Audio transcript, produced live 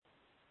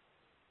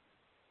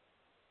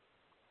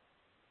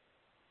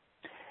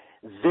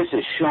This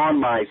is Sean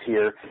Mize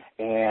here,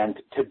 and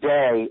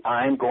today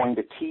I'm going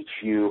to teach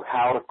you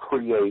how to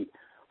create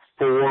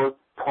 4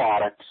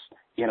 products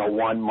in a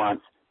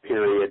 1-month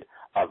period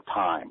of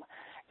time.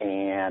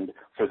 And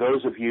for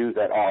those of you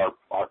that are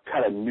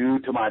kind of new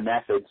to my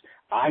methods,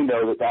 I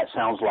know that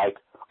sounds like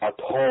a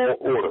tall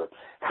order.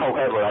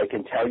 However, I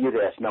can tell you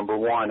this. Number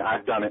 1,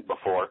 I've done it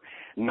before.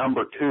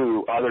 Number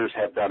 2, others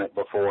have done it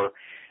before.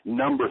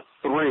 Number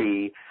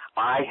 3,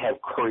 I have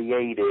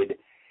created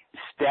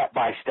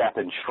step-by-step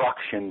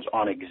instructions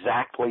on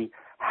exactly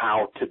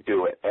how to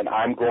do it. And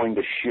I'm going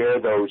to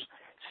share those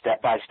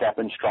step-by-step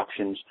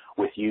instructions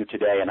with you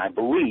today. And I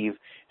believe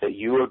that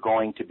you are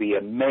going to be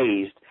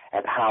amazed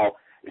at how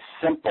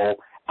simple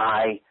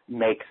I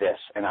make this.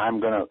 And I'm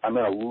going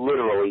to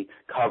literally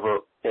cover,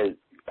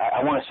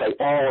 I want to say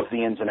all of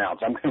the ins and outs.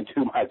 I'm going to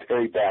do my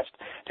very best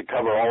to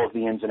cover all of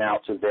the ins and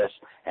outs of this.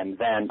 And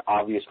then,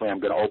 obviously,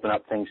 I'm going to open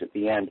up things at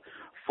the end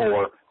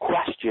for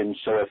questions.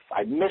 So if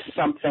I miss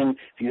something,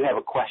 if you have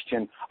a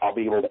question, I'll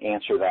be able to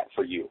answer that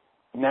for you.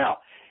 Now,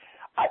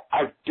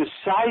 I've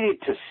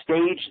decided to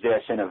stage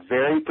this in a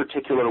very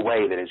particular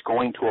way that is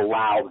going to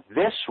allow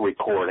this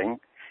recording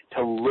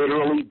to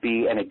literally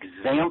be an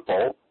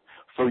example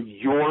for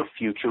your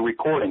future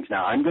recordings.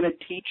 Now, I'm going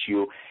to teach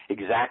you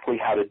exactly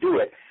how to do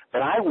it,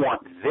 but I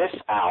want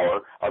this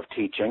hour of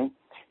teaching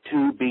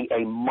to be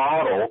a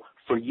model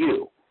for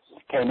you.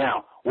 Okay,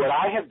 now, what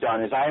I have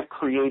done is I have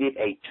created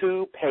a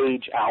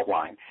 2-page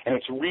outline, and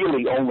it's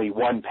really only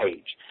 1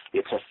 page.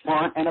 It's a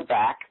front and a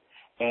back,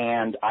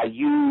 and I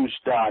used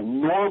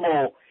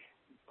normal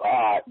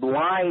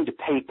lined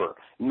paper,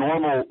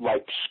 normal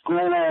like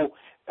schoolhouse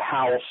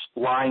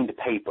lined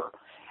paper,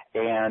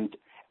 and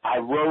I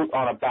wrote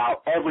on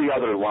about every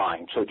other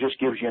line, so it just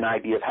gives you an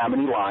idea of how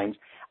many lines.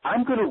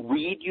 I'm going to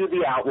read you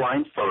the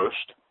outline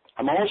first.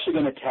 I'm also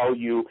going to tell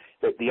you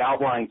that the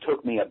outline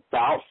took me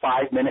about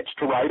 5 minutes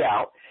to write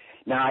out.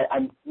 Now,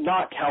 I'm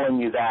not telling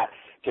you that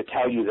to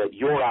tell you that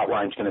your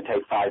outline is going to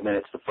take 5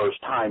 minutes the first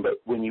time, but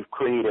when you've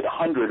created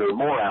 100 or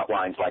more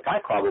outlines like I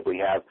probably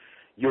have,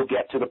 you'll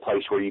get to the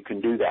place where you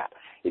can do that.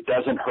 It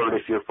doesn't hurt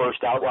if your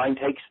first outline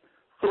takes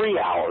 3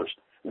 hours.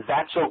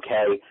 That's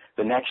okay.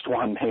 The next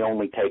one may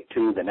only take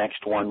 2, the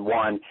next one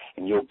 1,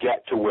 and you'll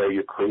get to where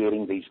you're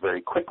creating these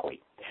very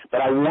quickly.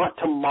 But I want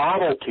to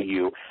model to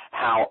you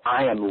how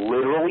I am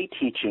literally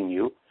teaching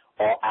you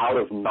all out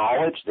of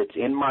knowledge that's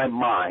in my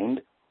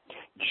mind,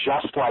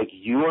 just like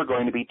you are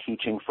going to be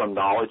teaching from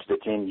knowledge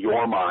that's in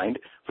your mind,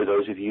 for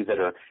those of you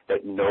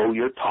that know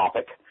your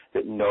topic,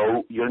 that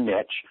know your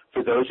niche.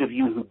 For those of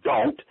you who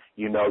don't,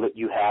 you know that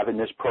you have in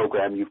this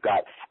program, you've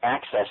got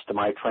access to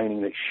my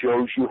training that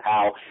shows you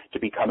how to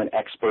become an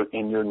expert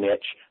in your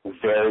niche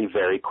very,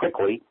 very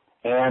quickly,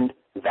 and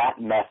that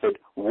method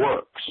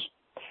works.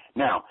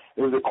 Now,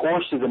 over the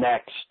course of the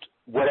next,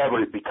 whatever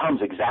it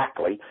becomes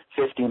exactly,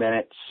 50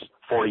 minutes,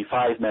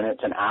 45 minutes,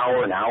 an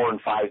hour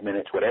and 5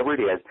 minutes, whatever it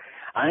is,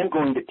 I'm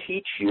going to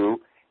teach you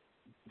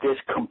this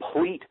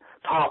complete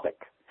topic,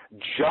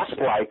 just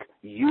like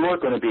you are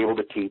going to be able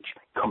to teach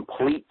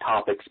complete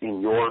topics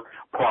in your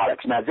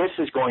products. Now, this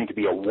is going to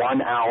be a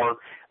 1-hour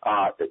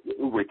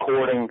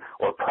recording,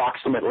 or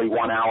approximately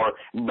 1 hour,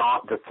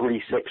 not the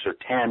 3, 6, or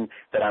 10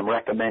 that I'm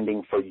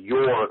recommending for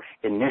your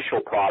initial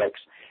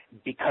products,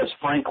 because,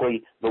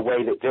 frankly, the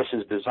way that this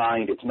is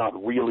designed, it's not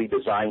really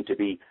designed to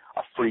be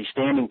a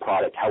freestanding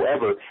product.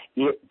 However,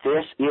 this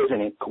is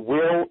and it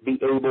will be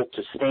able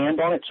to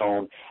stand on its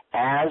own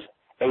as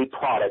a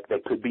product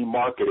that could be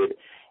marketed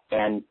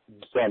and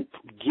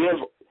give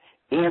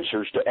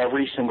answers to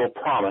every single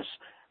promise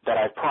that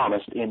I've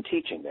promised in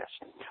teaching this.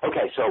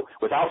 Okay, so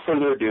without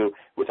further ado,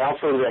 without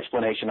further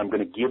explanation, I'm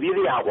going to give you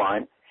the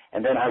outline,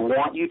 and then I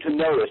want you to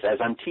notice as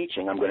I'm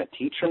teaching, I'm going to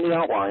teach from the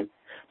outline,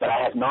 but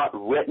I have not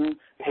written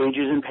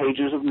pages and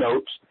pages of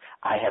notes.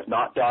 I have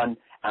not done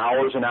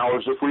hours and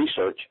hours of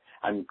research.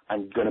 I'm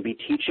going to be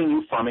teaching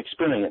you from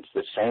experience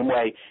the same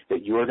way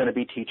that you are going to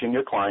be teaching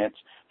your clients.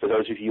 For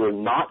those of you who are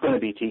not going to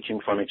be teaching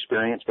from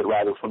experience, but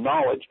rather from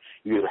knowledge,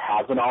 you either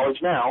have the knowledge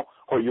now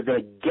or you're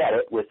going to get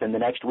it within the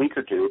next week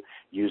or 2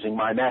 using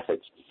my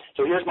methods.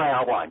 So here's my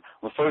outline.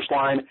 The first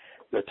line,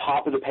 the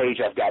top of the page,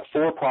 I've got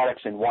 4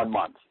 products in 1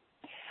 month.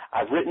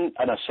 I've written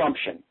an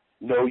assumption,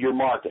 know your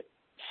market.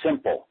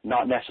 Simple,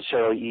 not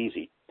necessarily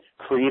easy.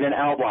 Create an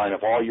outline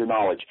of all your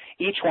knowledge.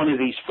 Each one of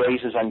these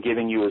phrases I'm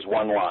giving you is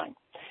 1 line.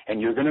 And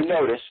you're going to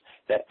notice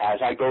that as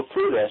I go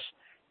through this,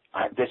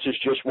 this is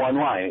just 1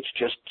 line. It's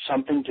just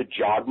something to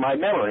jog my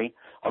memory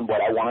on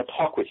what I want to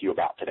talk with you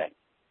about today.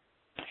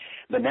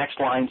 The next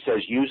line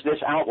says, use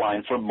this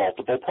outline for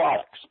multiple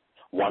products.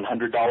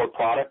 $100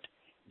 product,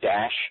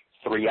 dash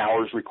 3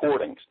 hours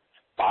recordings.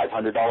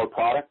 $500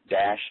 product,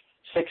 dash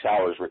 6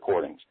 hours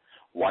recordings.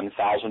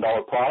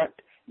 $1,000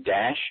 product,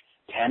 dash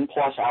 10+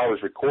 hours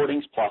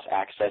recordings plus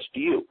access to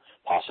you,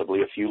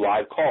 possibly a few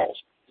live calls.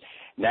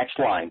 Next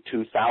line,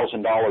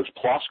 $2,000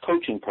 plus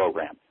coaching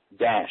program,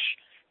 dash.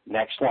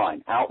 Next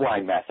line,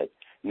 outline method.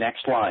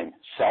 Next line,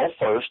 sell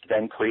first,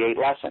 then create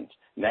lessons.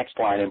 Next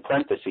line in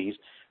parentheses,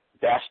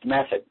 best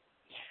method.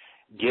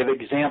 give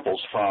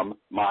examples from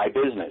my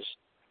business.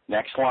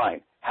 Next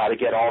line, how to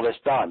get all this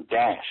done,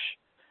 dash.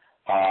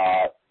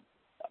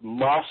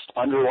 Must,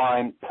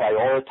 underline,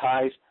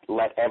 prioritize,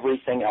 let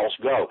everything else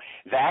go.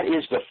 That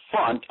is the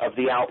front of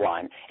the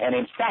outline. And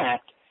in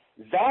fact,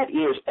 that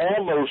is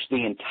almost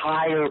the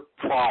entire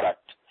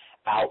product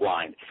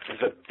outlined.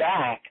 The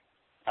back,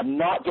 I'm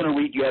not going to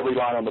read you every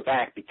line on the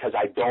back because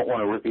I don't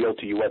want to reveal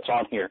to you what's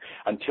on here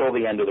until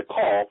the end of the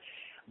call.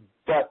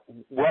 But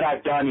what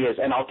I've done is,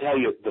 and I'll tell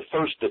you,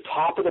 the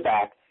top of the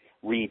back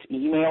reads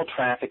email,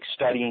 traffic,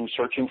 studying,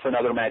 searching for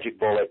another magic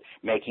bullet,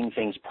 making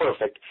things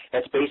perfect.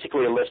 That's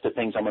basically a list of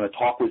things I'm going to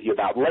talk with you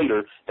about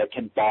later that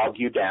can bog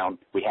you down.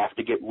 We have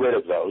to get rid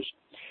of those.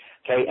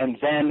 Okay, and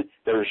then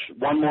there's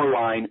one more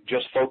line,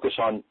 just focus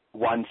on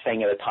one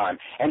thing at a time.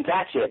 And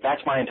that's it.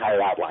 That's my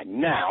entire outline.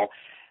 Now,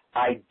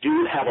 I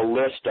do have a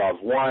list of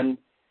 1,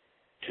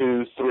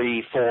 2,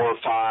 3, 4,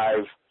 5,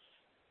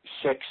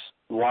 6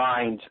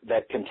 lines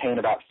that contain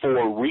about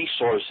 4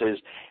 resources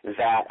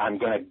that I'm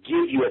going to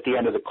give you at the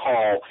end of the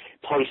call,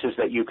 places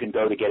that you can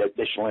go to get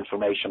additional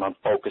information on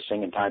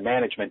focusing and time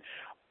management.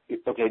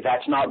 Okay,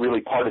 that's not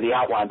really part of the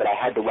outline, but I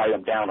had to write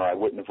them down or I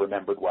wouldn't have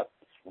remembered what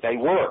they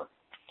were.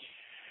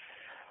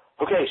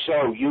 Okay,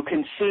 so you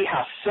can see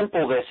how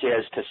simple this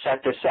is to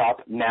set this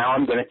up. Now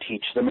I'm going to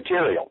teach the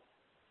material.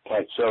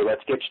 Okay, so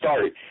let's get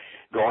started.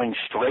 Going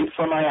straight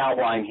from my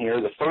outline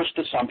here, the first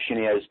assumption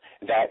is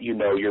that you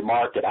know your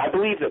market. I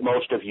believe that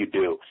most of you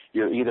do.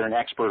 You're either an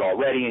expert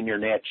already in your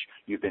niche,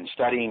 you've been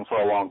studying for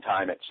a long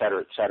time, et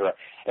cetera, et cetera.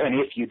 And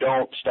if you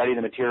don't study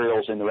the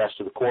materials in the rest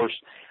of the course,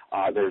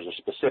 there's a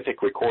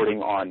specific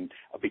recording on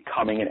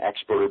becoming an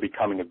expert or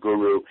becoming a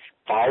guru.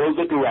 Follow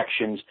the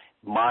directions.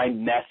 My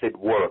method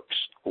works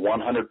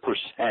 100%.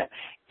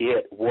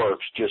 It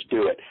works. Just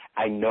do it.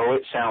 I know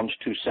it sounds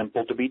too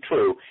simple to be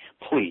true.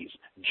 Please,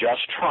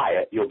 just try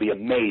it. You'll be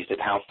amazed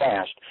at how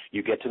fast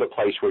you get to the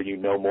place where you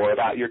know more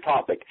about your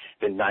topic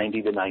than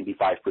 90 to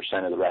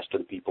 95% of the rest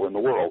of the people in the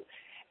world.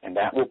 And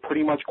that will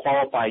pretty much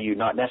qualify you,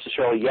 not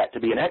necessarily yet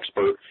to be an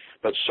expert,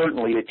 but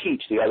certainly to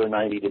teach the other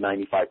 90 to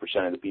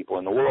 95% of the people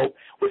in the world.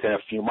 Within a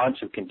few months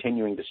of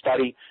continuing to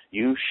study,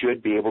 you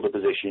should be able to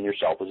position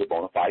yourself as a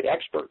bona fide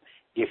expert,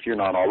 if you're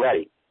not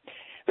already.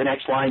 The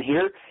next line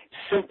here,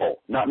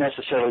 simple, not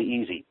necessarily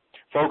easy.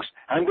 Folks,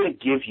 I'm going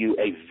to give you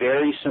a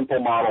very simple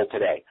model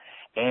today.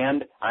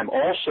 And I'm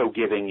also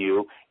giving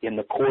you, in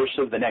the course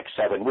of the next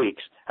 7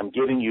 weeks, I'm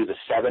giving you the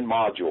 7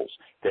 modules.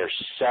 There's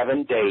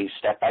 7 days,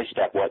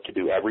 step-by-step, what to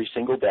do every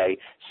single day,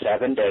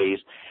 7 days.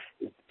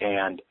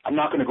 And I'm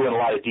not going to go into a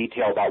lot of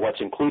detail about what's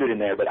included in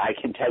there, but I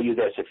can tell you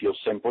this, if you'll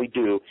simply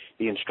do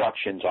the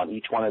instructions on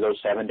each one of those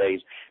 7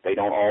 days, they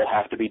don't all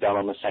have to be done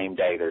on the same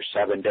day. There's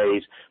 7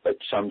 days, but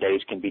some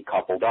days can be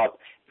coupled up.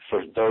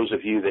 For those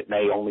of you that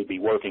may only be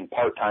working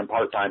part-time,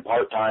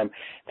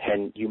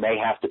 then you may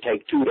have to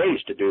take 2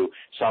 days to do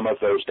some of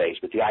those days.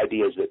 But the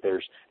idea is that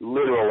there's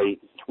literally,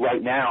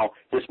 right now,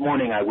 this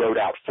morning I wrote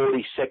out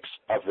 46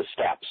 of the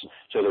steps.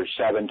 So there's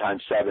 7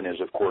 times 7 is,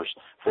 of course,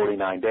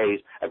 49 days.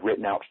 I've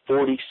written out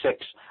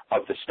 46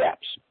 of the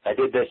steps. I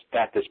did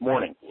that this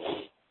morning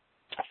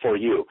for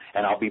you,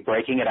 and I'll be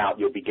breaking it out.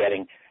 You'll be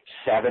getting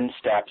 7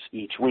 steps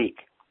each week.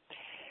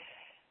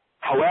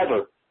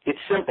 However, it's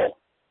simple.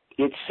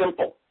 It's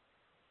simple.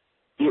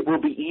 It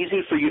will be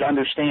easy for you to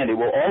understand. It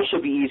will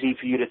also be easy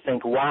for you to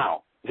think,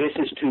 wow, this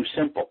is too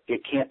simple. It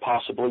can't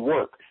possibly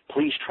work.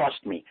 Please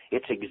trust me.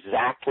 It's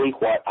exactly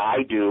what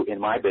I do in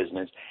my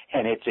business,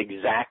 and it's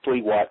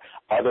exactly what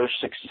other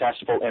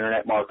successful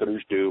Internet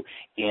marketers do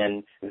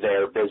in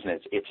their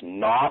business. It's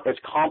not as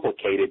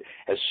complicated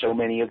as so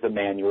many of the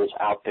manuals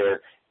out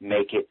there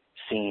make it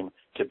seem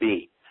to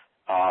be.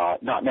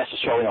 Not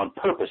necessarily on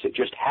purpose. It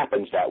just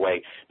happens that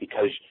way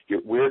because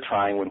we're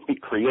trying, when we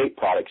create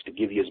products, to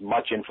give you as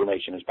much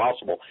information as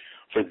possible.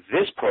 For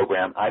this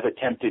program, I've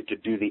attempted to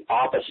do the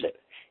opposite,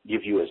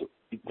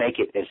 make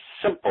it as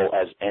simple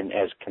and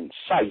as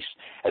concise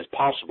as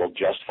possible.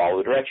 Just follow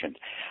the directions.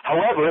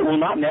 However, it will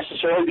not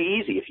necessarily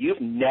be easy. If you've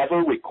never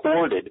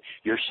recorded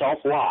yourself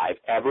live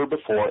ever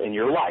before in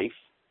your life,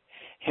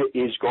 it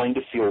is going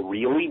to feel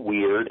really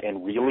weird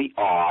and really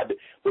odd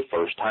the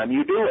first time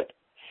you do it.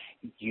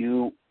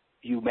 You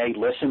may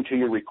listen to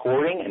your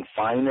recording and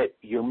find that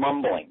you're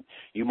mumbling.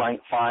 You might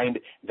find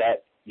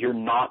that you're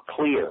not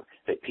clear,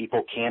 that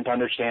people can't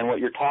understand what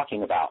you're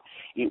talking about.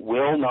 It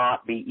will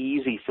not be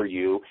easy for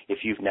you if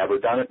you've never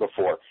done it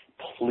before.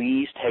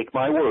 Please take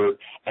my word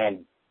and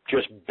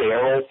just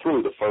barrel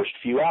through the first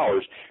few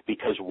hours,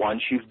 because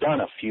once you've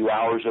done a few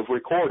hours of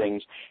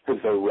recordings,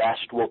 the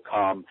rest will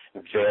come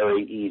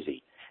very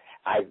easy.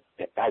 I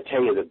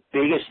tell you, the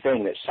biggest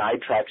thing that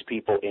sidetracks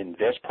people in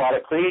this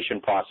product creation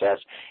process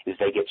is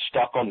they get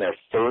stuck on their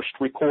first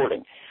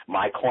recording.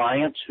 My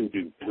clients who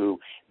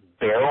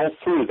barrel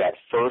through that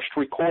first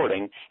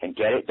recording and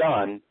get it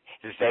done,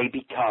 they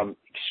become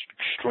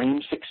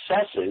extreme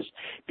successes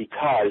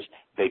because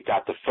they've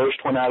got the first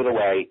one out of the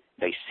way,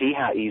 they see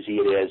how easy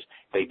it is,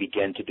 they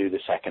begin to do the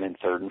second and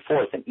third and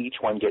fourth, and each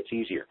one gets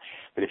easier.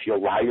 But if you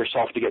allow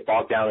yourself to get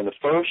bogged down in the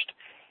first,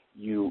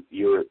 you're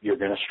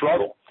going to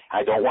struggle.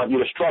 I don't want you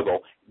to struggle.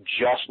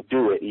 Just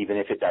do it, even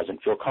if it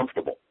doesn't feel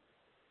comfortable.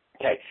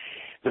 Okay.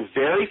 The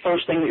very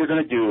first thing that you're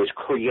going to do is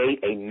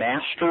create a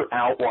master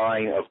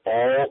outline of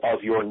all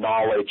of your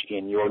knowledge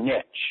in your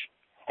niche.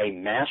 A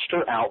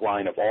master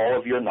outline of all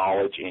of your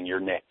knowledge in your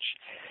niche.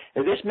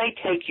 Now, this may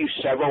take you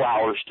several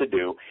hours to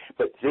do,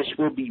 but this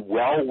will be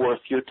well worth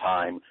your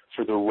time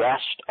for the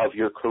rest of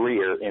your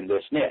career in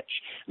this niche.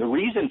 The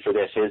reason for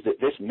this is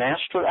that this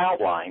master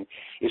outline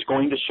is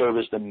going to serve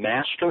as the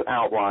master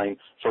outline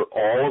for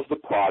all of the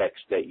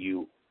products that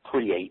you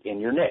create in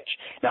your niche.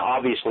 Now,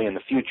 obviously, in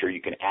the future,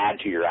 you can add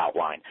to your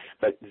outline,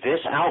 but this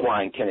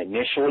outline can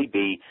initially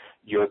be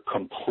your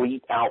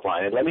complete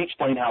outline. And let me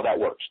explain how that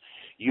works.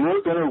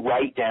 You're going to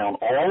write down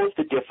all of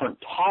the different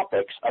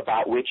topics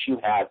about which you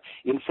have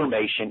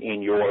information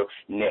in your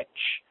niche.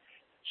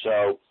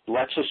 So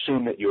let's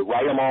assume that you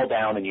write them all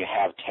down and you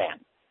have 10.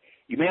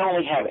 You may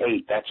only have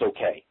 8. That's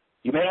okay.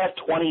 You may have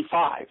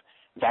 25.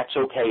 That's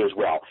okay as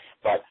well.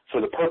 But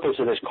for the purpose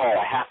of this call,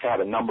 I have to have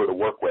a number to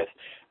work with.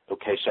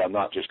 Okay, so I'm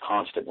not just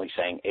constantly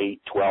saying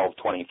 8, 12,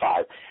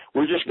 25.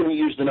 We're just going to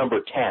use the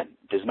number 10.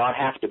 It does not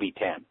have to be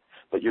 10.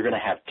 But you're going to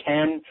have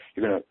 10.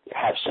 You're going to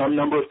have some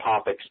number of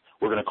topics.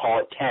 We're going to call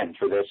it 10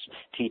 for this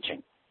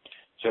teaching.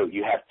 So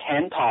you have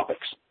 10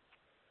 topics.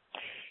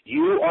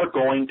 You are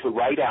going to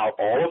write out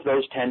all of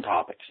those 10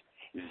 topics.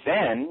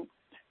 Then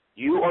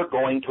you are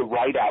going to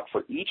write out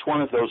for each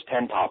one of those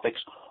 10 topics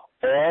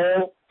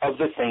all of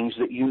the things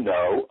that you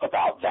know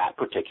about that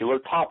particular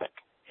topic.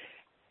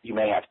 You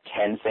may have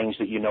 10 things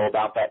that you know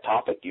about that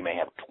topic. You may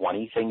have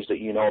 20 things that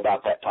you know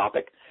about that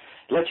topic.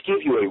 Let's give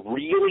you a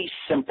really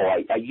simple,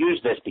 I use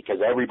this because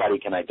everybody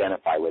can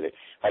identify with it.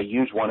 I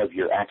use one of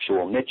your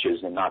actual niches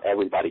and not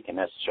everybody can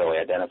necessarily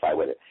identify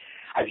with it.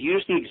 I've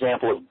used the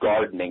example of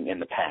gardening in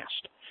the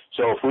past.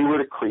 So if we were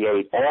to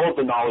create all of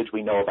the knowledge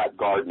we know about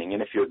gardening,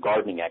 and if you're a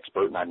gardening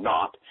expert, and I'm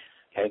not,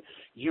 okay,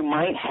 you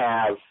might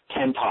have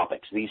 10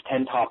 topics. These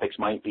 10 topics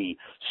might be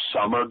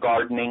summer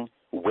gardening,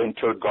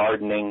 winter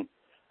gardening,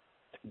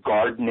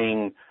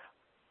 gardening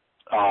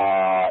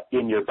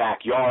in your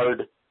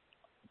backyard,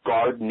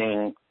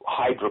 gardening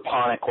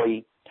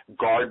hydroponically,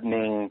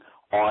 gardening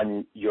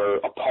on your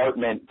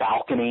apartment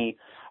balcony,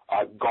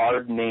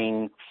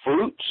 gardening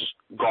fruits,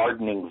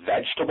 gardening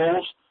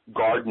vegetables,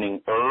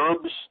 gardening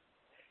herbs.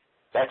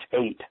 That's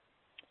 8.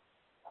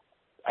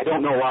 I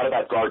don't know a lot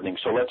about gardening,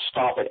 so let's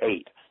stop at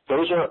 8.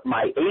 Those are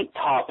my 8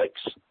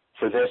 topics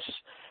for this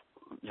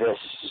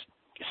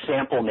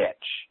sample niche.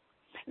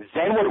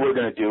 Then what we're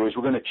going to do is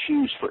we're going to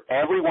choose for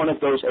every one of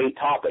those 8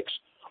 topics,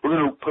 we're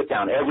going to put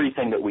down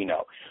everything that we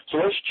know. So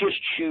let's just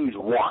choose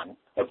one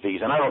of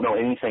these, and I don't know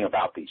anything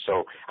about these,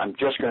 so I'm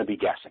just going to be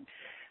guessing.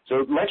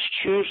 So let's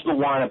choose the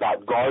one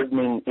about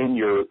gardening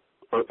in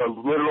a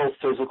literal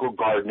physical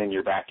garden in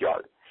your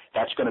backyard.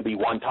 That's going to be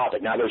one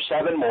topic. Now, there's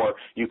 7 more.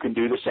 You can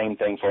do the same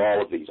thing for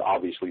all of these.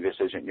 Obviously, this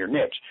isn't your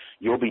niche.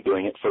 You'll be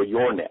doing it for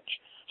your niche.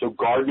 So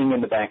gardening in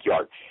the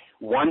backyard.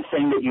 One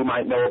thing that you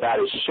might know about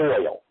is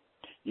soil.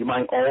 You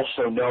might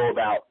also know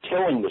about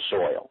tilling the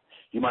soil.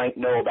 You might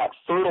know about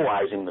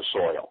fertilizing the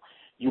soil.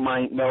 You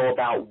might know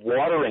about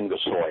watering the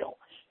soil.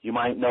 You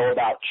might know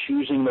about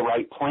choosing the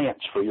right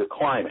plants for your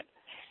climate.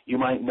 You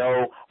might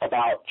know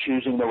about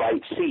choosing the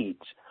right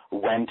seeds,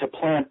 when to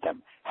plant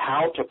them,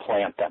 how to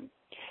plant them,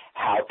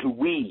 how to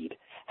weed,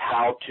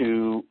 how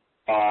to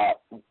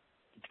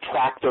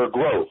track their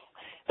growth.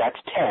 That's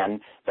 10,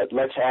 but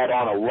let's add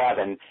on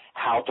 11,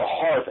 how to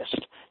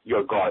harvest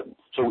your garden.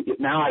 So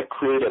now I've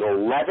created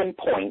 11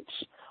 points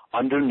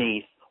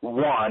underneath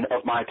one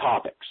of my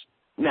topics.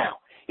 Now,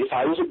 if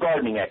I was a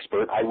gardening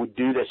expert, I would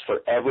do this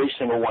for every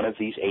single one of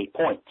these 8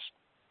 points.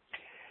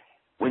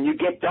 When you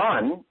get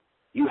done,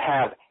 you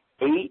have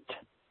 8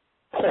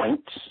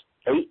 points,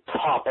 8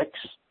 topics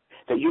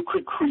that you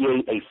could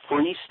create a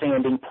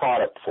freestanding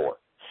product for.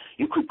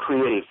 You could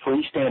create a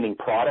freestanding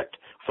product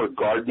for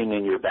gardening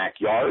in your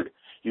backyard.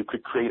 You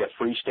could create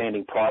a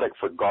freestanding product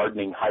for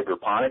gardening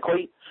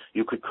hydroponically.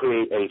 You could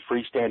create a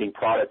freestanding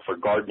product for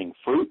gardening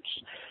fruits.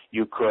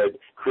 You could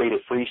create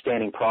a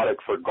freestanding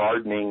product for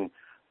gardening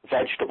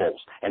vegetables,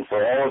 and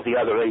for all of the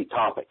other 8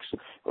 topics,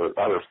 or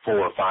other 4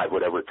 or 5,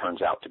 whatever it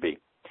turns out to be.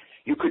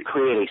 You could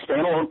create a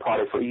standalone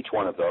product for each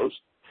one of those.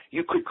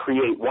 You could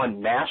create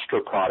one master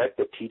product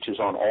that teaches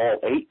on all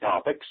 8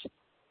 topics.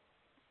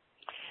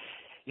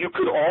 You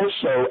could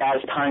also,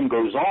 as time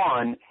goes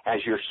on,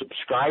 as your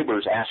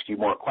subscribers ask you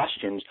more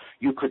questions,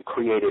 you could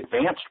create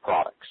advanced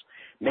products.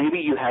 Maybe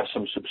you have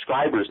some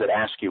subscribers that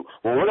ask you,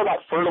 well, what about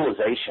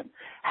fertilization?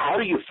 How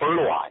do you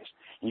fertilize?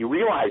 And you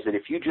realize that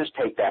if you just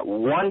take that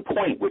one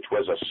point, which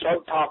was a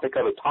subtopic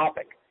of a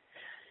topic,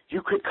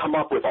 you could come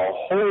up with a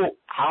whole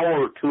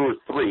hour or 2 or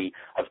 3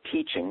 of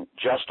teaching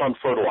just on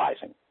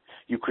fertilizing.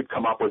 You could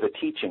come up with a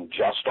teaching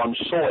just on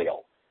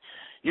soil.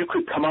 You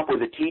could come up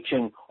with a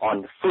teaching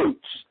on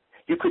fruits.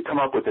 You could come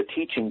up with a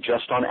teaching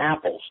just on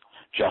apples,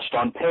 just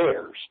on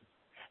pears,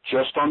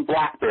 just on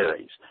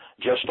blackberries,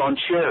 just on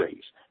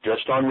cherries,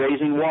 just on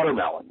raising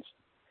watermelons.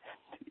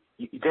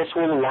 This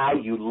will allow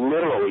you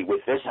literally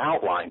with this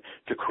outline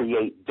to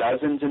create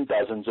dozens and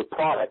dozens of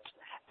products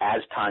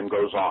as time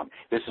goes on.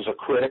 This is a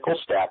critical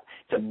step.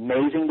 It's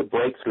amazing the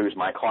breakthroughs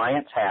my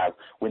clients have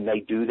when they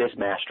do this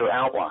master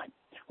outline.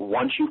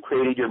 Once you've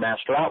created your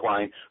master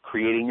outline,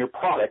 creating your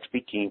products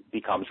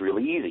becomes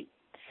really easy.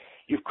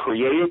 You've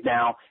created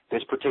now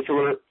this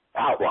particular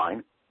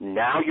outline.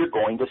 Now you're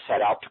going to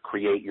set out to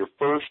create your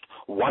first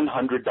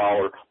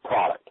 $100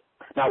 product.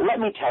 Now, let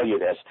me tell you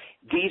this.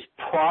 These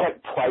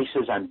product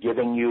prices I'm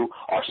giving you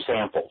are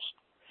samples.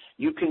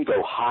 You can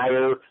go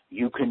higher,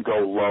 you can go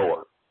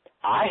lower.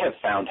 I have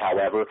found,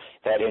 however,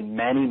 that in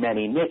many,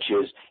 many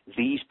niches,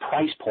 these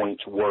price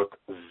points work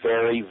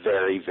very,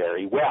 very,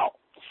 very well.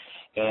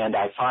 And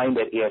I find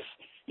that if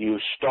you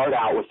start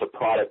out with a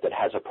product that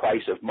has a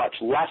price of much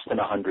less than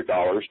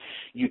 $100,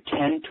 you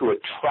tend to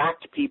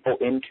attract people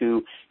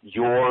into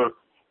your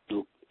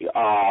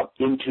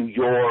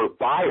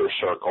buyer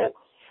circle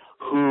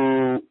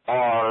who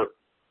are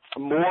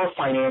more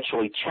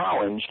financially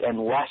challenged and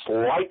less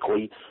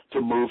likely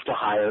to move to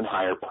higher and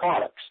higher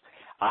products.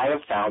 I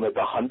have found that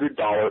the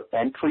 $100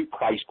 entry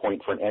price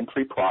point for an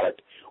entry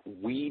product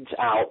weeds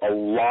out a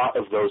lot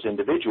of those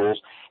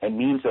individuals and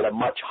means that a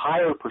much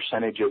higher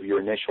percentage of your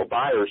initial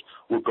buyers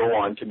will go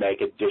on to make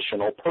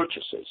additional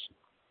purchases.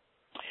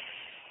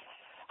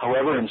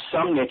 However, in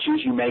some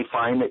niches, you may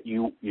find that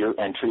your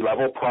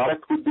entry-level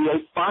product would be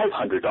a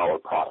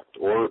 $500 product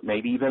or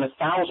maybe even a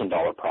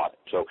 $1,000 product.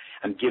 So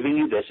I'm giving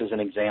you this as an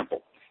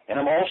example. And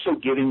I'm also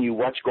giving you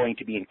what's going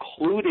to be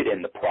included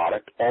in the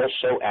product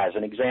also as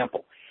an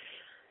example.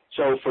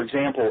 So, for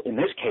example, in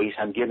this case,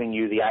 I'm giving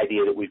you the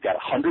idea that we've got a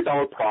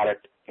 $100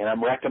 product, and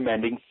I'm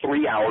recommending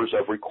 3 hours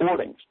of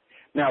recordings.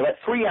 Now, that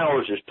 3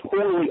 hours is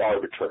totally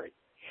arbitrary.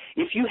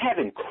 If you have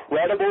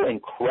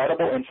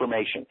incredible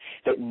information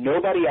that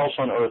nobody else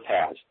on earth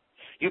has,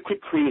 you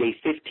could create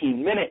a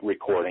 15-minute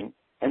recording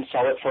and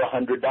sell it for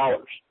 $100.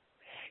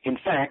 In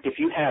fact, if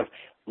you have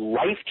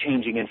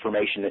life-changing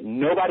information that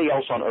nobody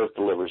else on earth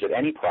delivers at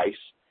any price,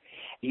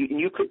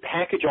 you could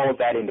package all of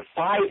that into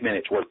 5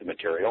 minutes worth of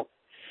material.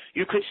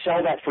 You could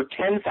sell that for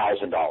 $10,000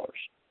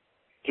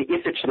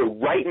 if it's the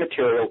right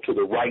material to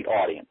the right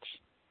audience.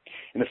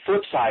 And the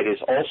flip side is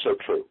also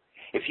true.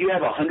 If you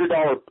have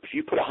if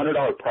you put a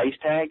 $100 price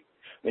tag,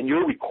 then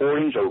your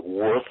recordings are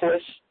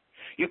worthless.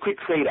 You could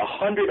create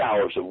 100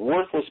 hours of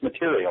worthless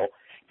material.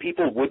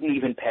 People wouldn't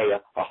even pay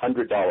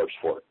 $100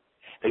 for it.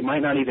 They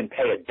might not even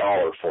pay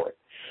 $1 for it.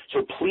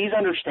 So please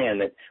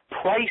understand that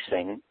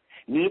pricing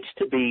needs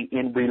to be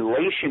in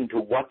relation to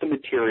what the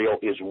material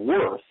is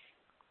worth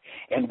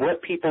and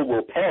what people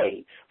will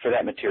pay for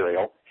that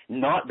material,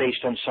 not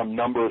based on some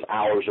number of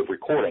hours of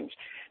recordings.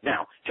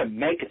 Now, to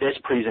make this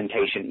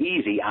presentation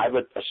easy, I've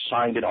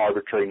assigned an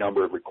arbitrary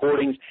number of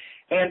recordings,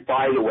 and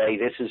by the way,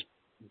 this is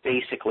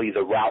basically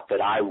the route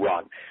that I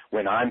run.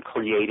 When I'm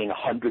creating a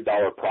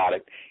 $100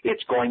 product,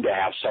 it's going to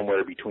have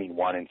somewhere between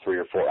 1 and 3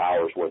 or 4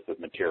 hours worth of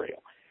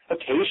material.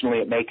 Occasionally,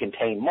 it may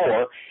contain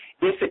more.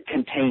 If it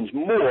contains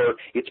more,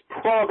 it's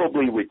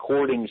probably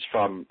recordings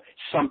from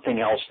something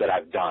else that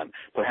I've done,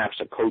 perhaps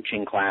a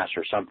coaching class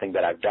or something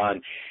that I've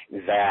done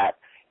that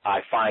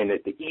I find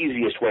that the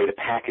easiest way to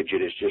package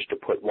it is just to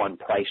put one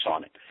price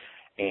on it,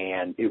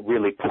 and it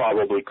really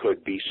probably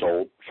could be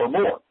sold for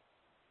more.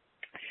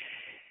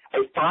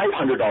 A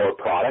 $500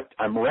 product,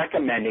 I'm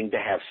recommending to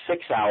have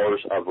 6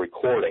 hours of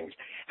recordings.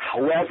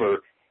 However,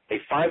 a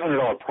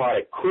 $500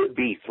 product could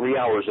be 3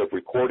 hours of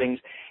recordings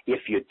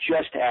if you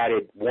just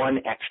added one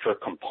extra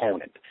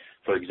component.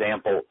 For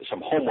example,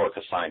 some homework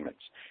assignments.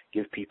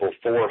 Give people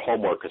 4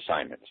 homework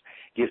assignments.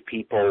 Give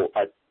people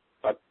a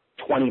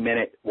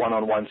 20-minute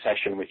one-on-one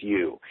session with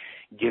you.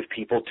 Give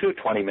people 2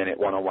 20-minute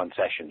one-on-one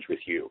sessions with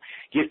you.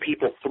 Give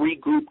people 3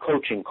 group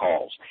coaching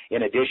calls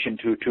in addition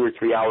to 2 or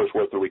 3 hours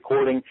worth of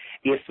recording.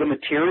 If the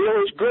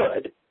material is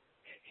good,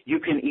 you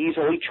can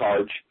easily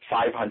charge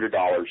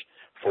 $500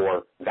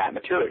 for that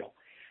material.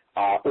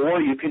 Or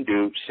you can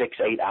do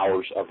 6-8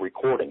 hours of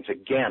recordings.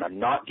 Again, I'm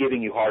not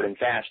giving you hard and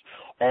fast,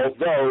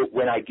 although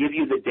when I give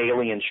you the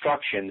daily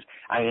instructions,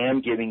 I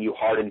am giving you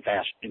hard and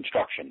fast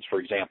instructions. For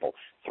example,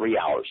 3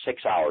 hours,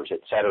 6 hours,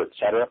 et cetera, et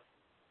cetera.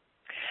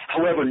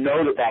 However,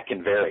 know that that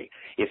can vary.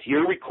 If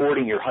you're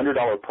recording your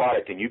 $100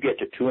 product and you get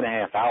to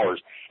 2.5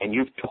 hours and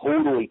you've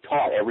totally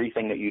taught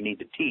everything that you need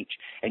to teach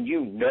and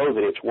you know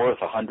that it's worth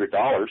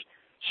 $100,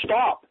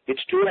 stop.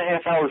 It's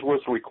 2.5 hours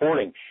worth of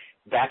recording.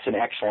 That's an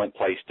excellent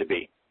place to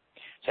be.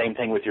 Same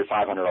thing with your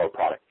 $500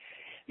 product.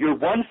 Your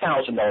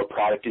 $1,000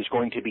 product is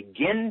going to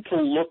begin to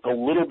look a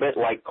little bit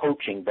like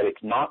coaching, but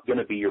it's not going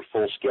to be your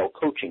full-scale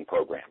coaching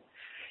program.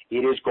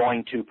 It is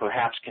going to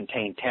perhaps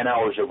contain 10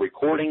 hours of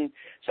recording,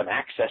 some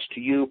access to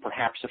you,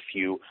 perhaps a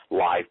few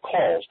live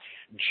calls,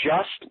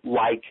 just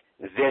like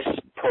this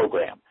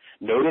program.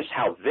 Notice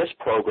how this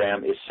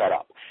program is set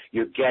up.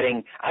 You're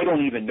getting, I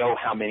don't even know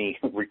how many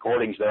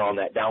recordings there are on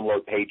that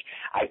download page.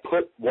 I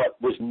put what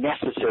was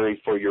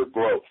necessary for your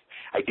growth.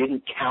 I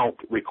didn't count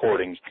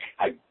recordings.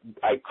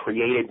 I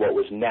created what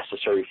was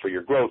necessary for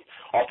your growth.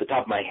 Off the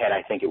top of my head,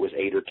 I think it was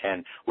 8 or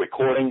 10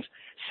 recordings.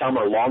 Some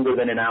are longer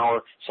than an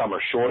hour. Some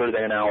are shorter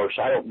than an hour,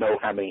 so I don't know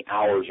how many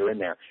hours are in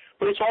there.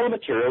 But it's all the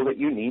material that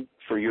you need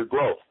for your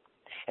growth.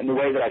 And the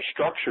way that I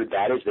structured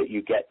that is that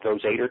you get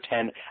those 8 or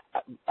 10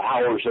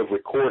 hours of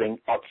recording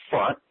up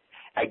front.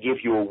 I give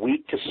you a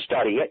week to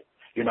study it.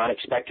 You're not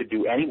expected to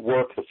do any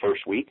work the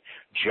first week.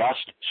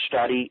 Just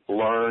study,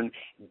 learn,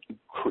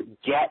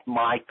 get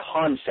my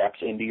concepts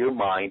into your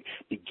mind.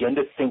 Begin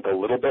to think a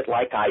little bit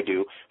like I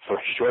do for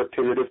a short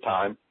period of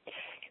time.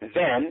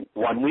 Then,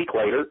 1 week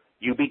later,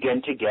 you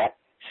begin to get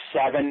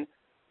 7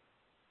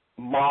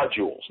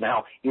 modules.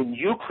 Now, when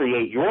you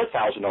create your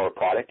 $1,000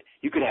 product,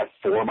 you could have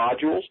 4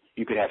 modules,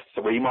 you could have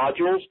 3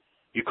 modules,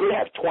 you could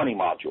have 20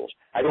 modules.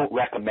 I don't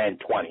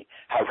recommend 20.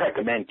 I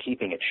recommend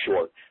keeping it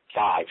short,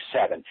 5,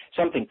 7,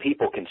 something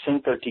people can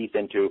sink their teeth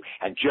into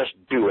and just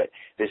do it.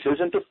 This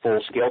isn't a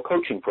full-scale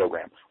coaching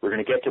program. We're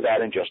going to get to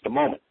that in just a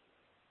moment.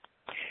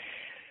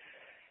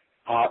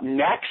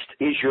 Next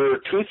is your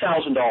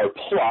 $2,000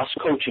 plus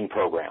coaching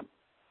program.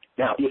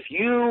 Now,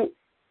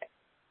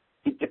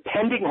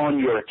 depending on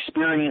your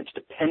experience,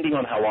 depending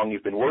on how long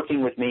you've been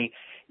working with me,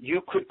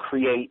 you could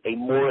create a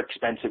more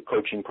expensive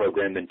coaching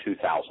program than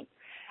 $2,000.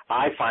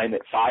 I find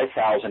that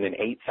 $5,000 and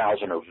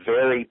 $8,000 are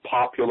very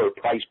popular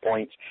price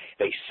points.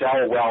 They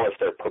sell well if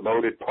they're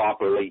promoted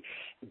properly.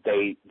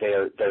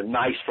 They're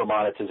nice for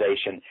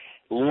monetization.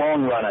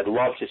 Long run, I'd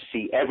love to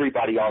see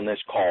everybody on this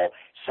call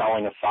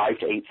selling a $5,000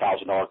 to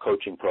 $8,000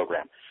 coaching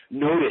program.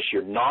 Notice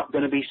you're not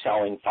going to be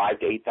selling $5,000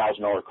 to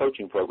 $8,000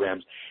 coaching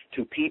programs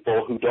to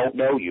people who don't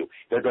know you.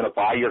 They're going to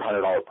buy your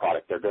 $100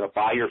 product. They're going to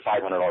buy your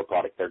 $500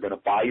 product. They're going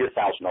to buy your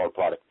 $1,000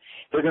 product.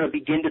 They're going to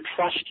begin to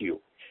trust you.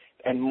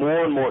 And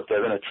more,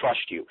 they're going to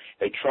trust you.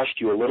 They trust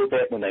you a little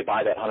bit when they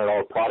buy that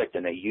 $100 product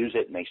and they use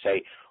it and they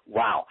say,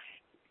 wow,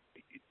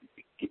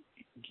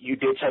 you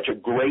did such a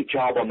great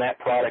job on that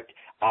product.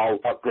 I'll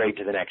upgrade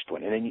to the next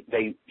one. And then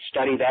they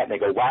study that and they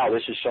go, wow,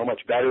 this is so much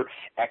better.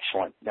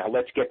 Excellent. Now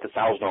let's get the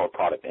 $1,000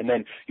 product. And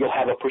then you'll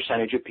have a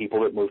percentage of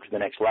people that move to the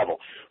next level.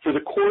 For the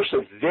course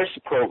of this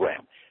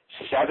program,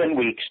 7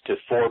 weeks to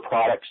 4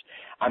 products,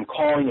 I'm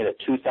calling it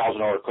a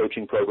 $2,000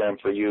 coaching program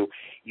for you.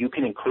 You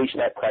can increase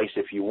that price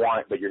if you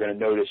want, but you're going to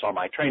notice on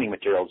my training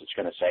materials it's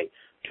going to say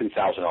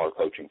 $2,000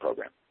 coaching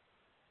program.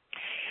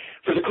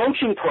 For the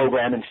coaching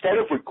program, instead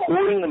of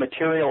recording the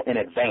material in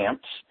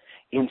advance,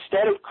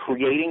 instead of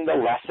creating the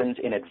lessons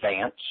in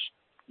advance,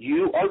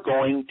 you are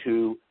going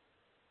to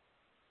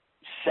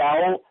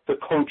sell the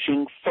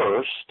coaching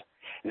first.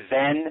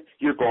 Then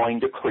you're going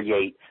to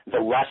create the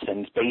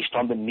lessons based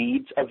on the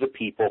needs of the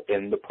people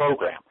in the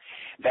program.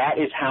 That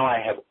is how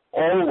I have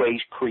always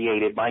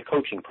created my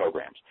coaching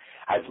programs.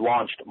 I've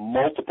launched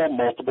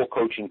multiple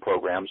coaching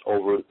programs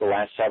over the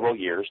last several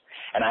years,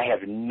 and I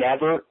have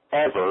never,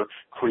 ever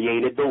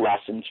created the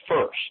lessons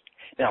first.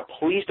 Now,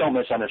 please don't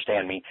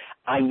misunderstand me.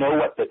 I know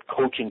what the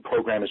coaching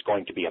program is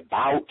going to be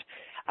about.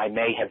 I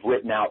may have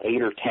written out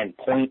 8 or 10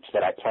 points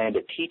that I plan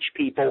to teach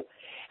people.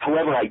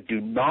 However, I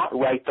do not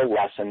write the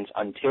lessons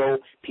until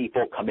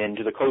people come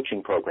into the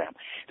coaching program.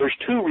 There's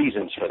 2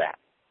 reasons for that.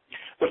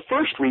 The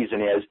first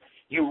reason is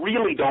you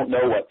really don't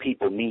know what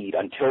people need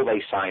until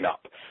they sign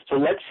up. So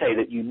let's say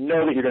that you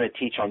know that you're going to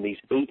teach on these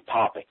 8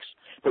 topics,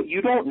 but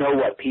you don't know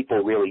what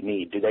people really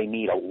need. Do they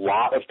need a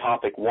lot of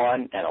topic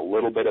 1 and a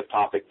little bit of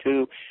topic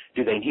 2?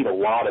 Do they need a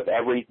lot of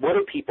what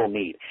do people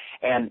need?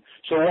 And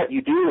so what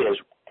you do is,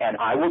 and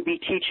I will be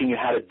teaching you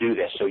how to do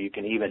this so you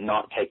can even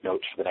not take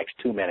notes for the next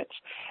 2 minutes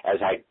as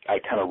I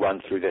kind of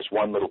run through this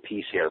one little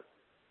piece here.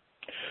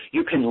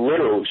 You can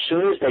literally, as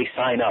soon as they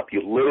sign up,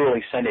 you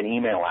literally send an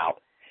email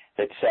out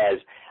that says,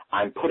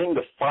 I'm putting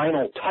the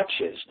final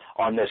touches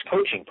on this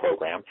coaching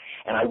program,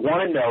 and I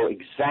want to know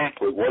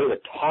exactly what are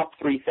the top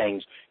 3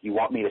 things you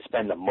want me to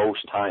spend the most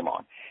time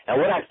on. Now,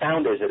 what I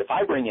found is that if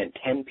I bring in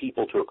 10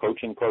 people to a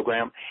coaching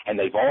program and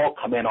they've all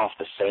come in off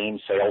the same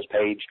sales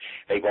page,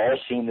 they've all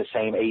seen the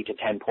same 8 to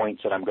 10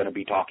 points that I'm going to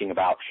be talking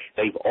about,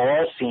 they've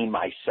all seen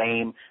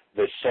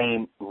the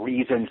same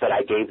reasons that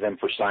I gave them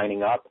for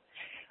signing up,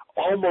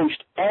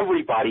 almost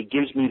everybody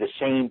gives me the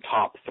same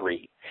top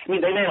 3. I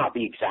mean, they may not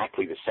be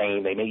exactly the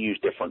same. They may use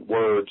different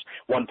words.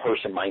 One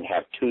person might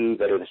have 2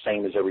 that are the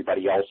same as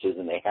everybody else's,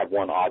 and they have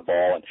one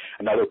oddball, and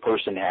another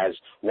person has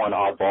one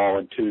oddball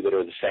and 2 that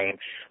are the same.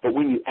 But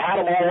when you add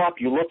them all up,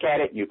 you look at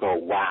it and you go,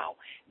 wow,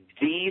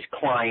 these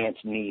clients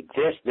need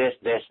this,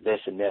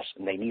 and this,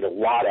 and they need a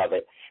lot of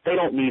it. They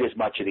don't need as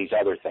much of these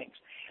other things.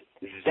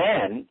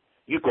 Then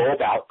you go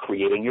about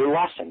creating your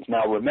lessons.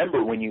 Now,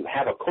 remember, when you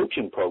have a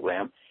coaching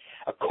program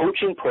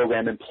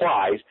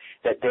implies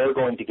that they're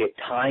going to get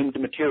timed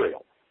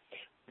material.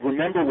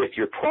 Remember, with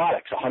your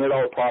products, a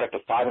 $100 product,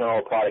 a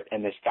 $500 product,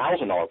 and this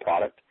 $1,000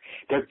 product,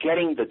 they're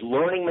getting the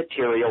learning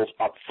materials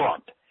up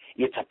front.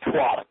 It's a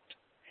product.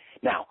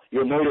 Now,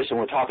 you'll notice when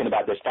we're talking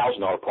about this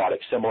 $1,000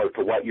 product, similar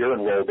to what you're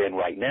enrolled in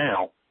right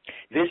now,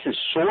 this is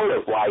sort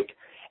of like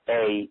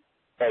a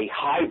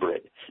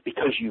hybrid,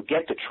 because you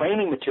get the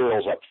training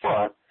materials up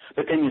front,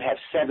 but then you have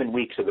 7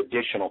 weeks of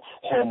additional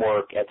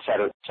homework, et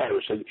cetera, et cetera.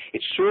 So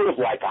it's sort of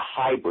like a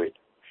hybrid.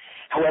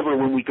 However,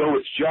 when we go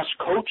with just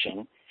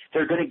coaching,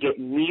 they're going to get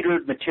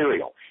metered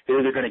material. They're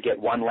either going to get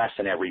 1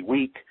 lesson every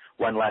week,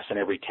 one lesson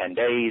every 10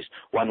 days,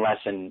 one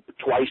lesson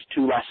twice,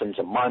 2 lessons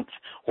a month,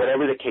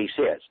 whatever the case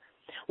is.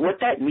 What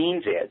that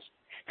means is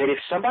that if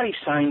somebody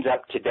signs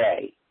up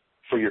today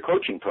for your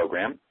coaching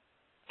program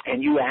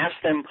and you ask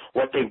them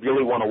what they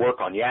really want to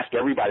work on, you ask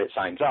everybody that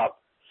signs up,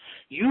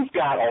 you've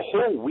got a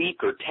whole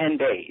week or 10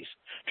 days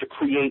to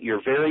create your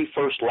very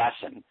first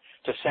lesson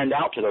to send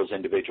out to those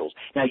individuals.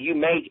 Now, you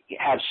may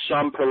have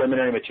some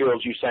preliminary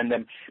materials you send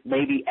them.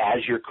 Maybe as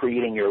you're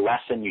creating your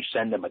lesson, you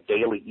send them a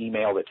daily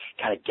email that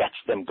kind of gets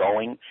them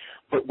going.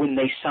 But when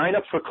they sign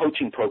up for a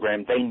coaching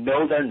program, they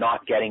know they're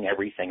not getting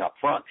everything up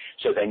front.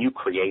 So then you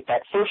create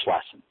that first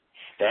lesson.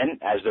 Then,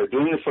 as they're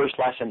doing the first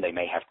lesson, they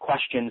may have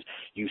questions.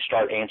 You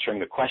start answering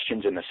the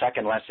questions in the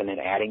second lesson and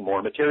adding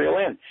more material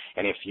in.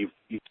 And if you've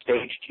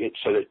staged it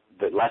so that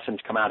the lessons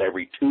come out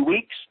every 2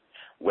 weeks,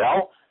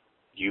 well,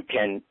 you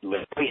can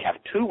literally have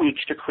 2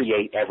 weeks to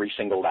create every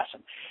single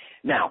lesson.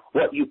 Now,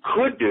 what you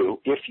could do,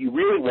 if you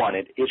really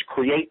wanted, is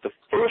create the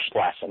first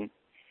lesson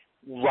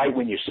right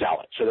when you sell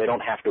it, so they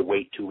don't have to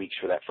wait 2 weeks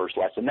for that first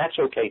lesson. That's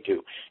okay,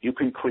 too. You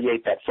can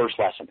create that first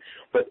lesson.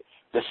 But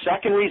the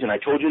second reason, I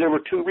told you there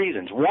were 2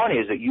 reasons. One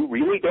is that you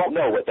really don't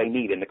know what they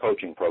need in the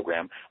coaching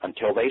program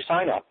until they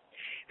sign up.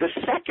 The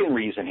second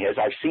reason is,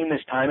 I've seen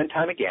this time and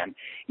time again,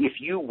 if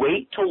you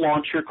wait to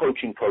launch your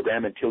coaching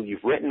program until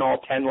you've written all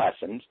 10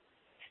 lessons,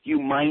 you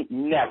might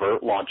never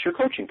launch your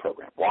coaching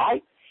program.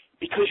 Why?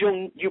 Because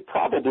you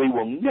probably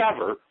will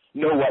never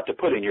know what to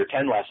put in your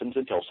 10 lessons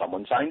until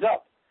someone signs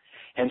up.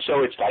 And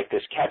so it's like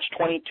this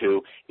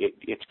catch-22.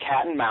 It's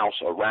cat and mouse,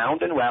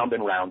 around and round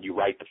and round. You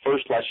write the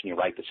first lesson, you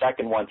write the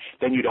second one,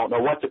 then you don't know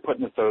what to put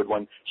in the third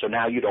one, so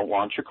now you don't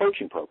launch your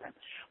coaching program.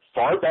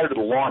 Far better to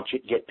launch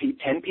it, get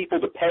 10 people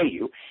to pay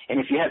you,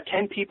 and if you have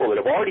 10 people that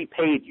have already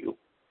paid you,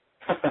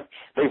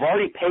 they've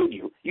already paid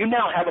you, you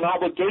now have an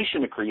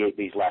obligation to create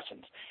these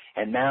lessons,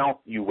 and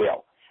now you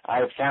will. I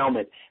have found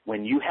that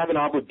when you have an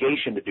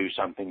obligation to do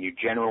something, you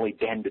generally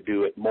tend to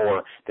do it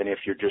more than if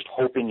you're just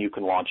hoping you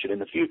can launch it in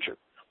the future.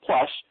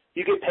 Plus,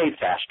 you get paid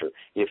faster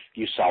if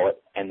you sell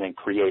it and then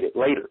create it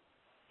later.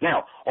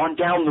 Now, on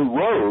down the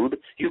road,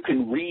 you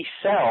can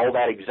resell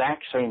that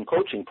exact same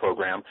coaching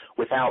program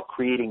without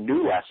creating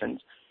new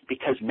lessons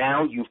because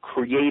now you've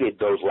created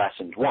those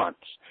lessons once.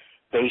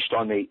 Based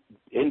on the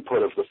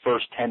input of the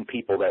first 10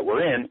 people that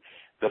were in,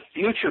 the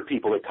future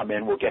people that come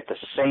in will get the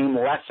same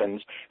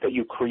lessons that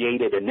you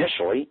created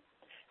initially.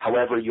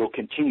 However, you'll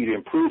continue to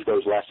improve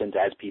those lessons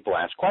as people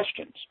ask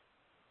questions.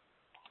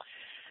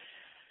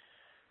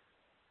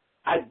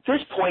 At this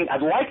point,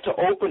 I'd like to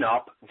open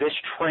up this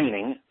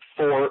training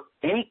for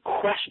any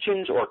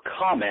questions or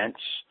comments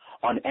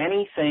on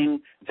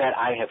anything that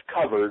I have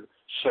covered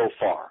so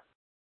far.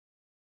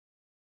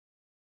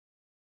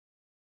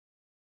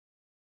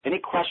 Any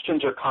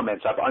questions or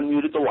comments? I've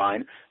unmuted the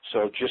line,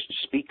 so just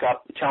speak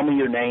up, tell me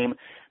your name,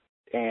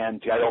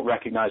 and I don't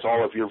recognize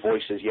all of your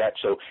voices yet,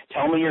 so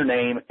tell me your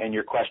name and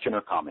your question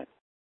or comment.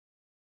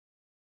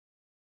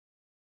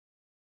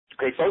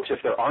 Okay, folks,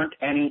 if there aren't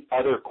any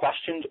other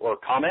questions or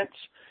comments,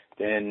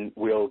 then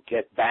we'll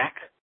get back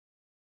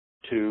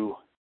to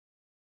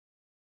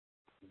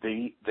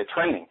the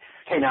training.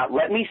 Okay, now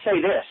let me say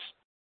this,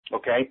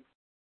 okay?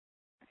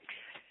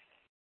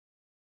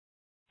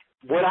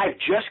 What I've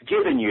just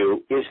given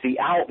you is the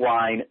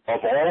outline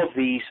of all of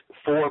these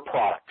 4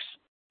 products.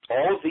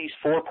 All of these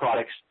 4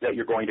 products that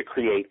you're going to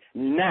create.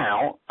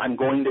 Now I'm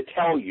going to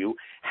tell you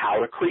how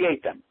to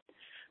create them.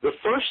 The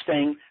first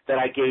thing that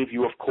I gave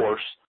you, of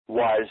course,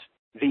 was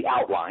the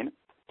outline.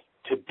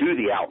 To do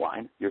the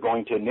outline, you're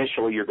going to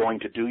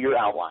do your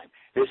outline.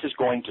 This is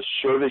going to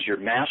serve as your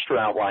master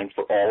outline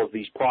for all of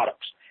these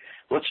products.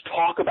 Let's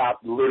talk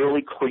about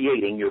literally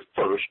creating your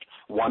first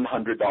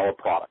 $100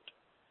 product.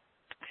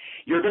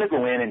 You're going to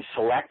go in and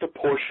select a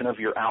portion of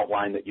your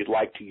outline that you'd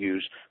like to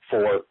use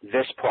for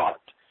this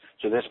product.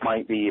 So this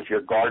might be, if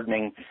you're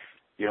gardening,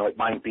 it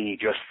might be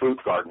just fruit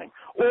gardening.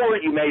 Or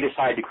you may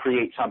decide to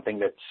create something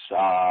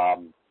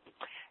that's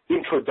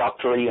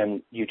introductory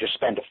and you just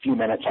spend a few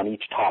minutes on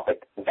each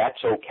topic.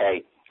 That's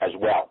okay as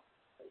well.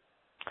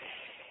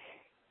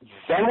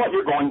 Then what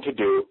you're going to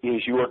do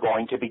is you are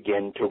going to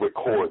begin to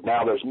record.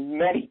 Now there's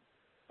many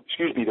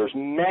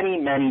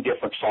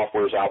different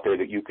softwares out there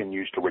that you can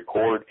use to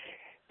record,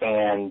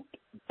 and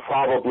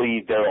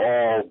probably they're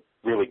all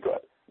really good.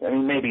 I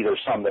mean, maybe there's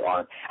some that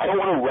aren't. I don't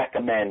want to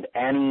recommend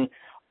any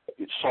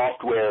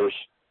softwares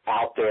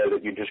out there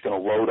that you're just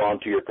going to load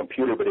onto your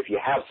computer, but if you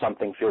have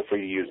something, feel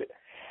free to use it.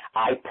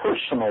 I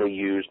personally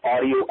use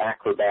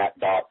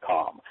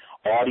audioacrobat.com.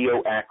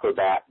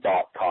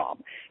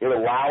 audioacrobat.com. It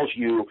allows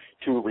you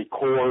to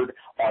record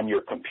on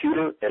your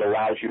computer. It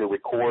allows you to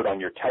record on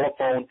your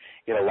telephone.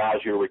 It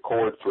allows you to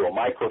record through a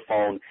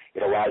microphone.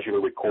 It allows you to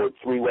record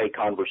 3-way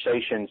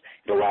conversations.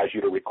 It allows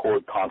you to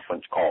record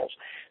conference calls.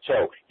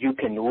 So you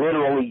can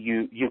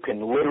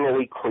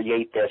literally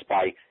create this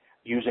by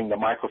using the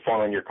microphone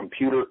on your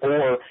computer,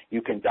 or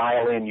you can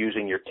dial in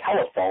using your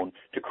telephone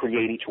to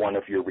create each one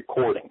of your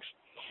recordings.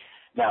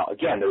 Now,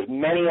 again, there's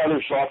many other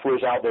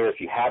softwares out there. If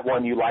you have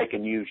one you like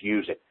and use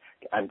it.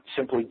 I'm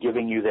simply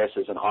giving you this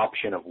as an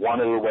option of one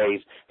of the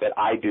ways that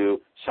I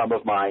do some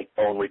of my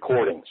own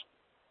recordings.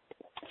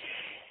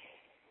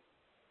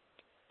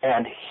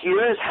 And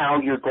here's how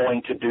you're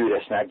going to do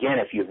this. Now, again,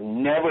 if you've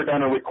never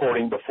done a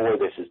recording before,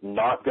 this is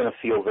not going to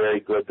feel very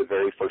good the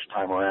very first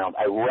time around.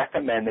 I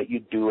recommend that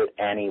you do it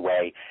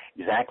anyway,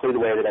 exactly the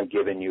way that I'm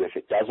giving you. If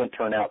it doesn't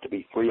turn out to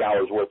be 3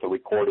 hours worth of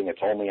recording,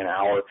 it's only an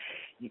hour,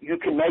 you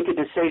can make a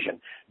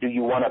decision. Do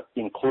you want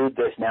to include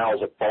this now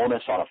as a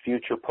bonus on a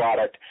future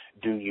product?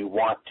 Do you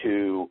want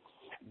to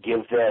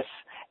give this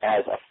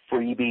as a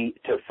freebie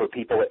for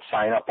people that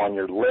sign up on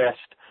your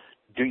list?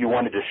 Do you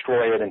want to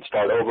destroy it and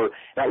start over?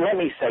 Now, let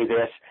me say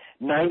this.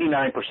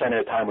 99% of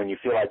the time when you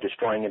feel like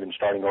destroying it and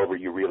starting over,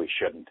 you really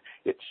shouldn't.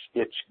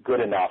 It's good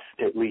enough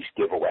to at least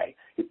give away.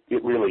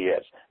 It really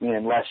is. I mean,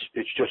 unless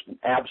it's just an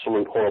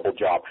absolute horrible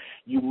job.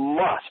 You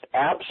must,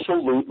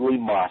 absolutely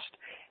must,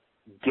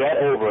 get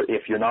over,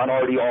 if you're not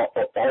already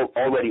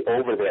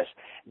over this,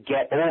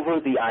 get over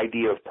the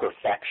idea of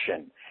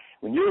perfection.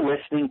 When you're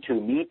listening to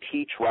me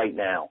teach right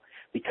now,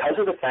 because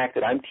of the fact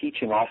that I'm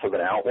teaching off of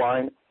an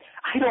outline,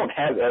 I don't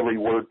have every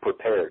word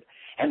prepared.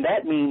 And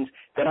that means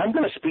that I'm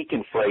going to speak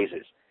in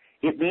phrases.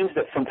 It means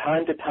that from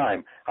time to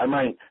time I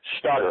might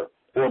stutter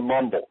or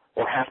mumble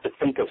or have to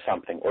think of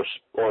something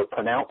or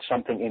pronounce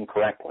something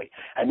incorrectly.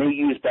 I may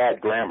use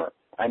bad grammar.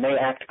 I may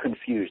act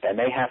confused. I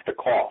may have to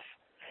cough.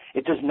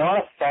 It does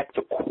not affect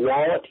the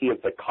quality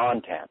of the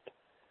content.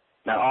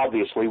 Now,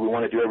 obviously, we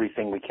want to do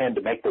everything we can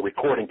to make the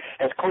recording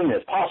as clean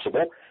as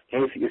possible.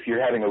 If you're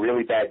having a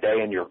really bad day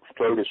and your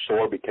throat is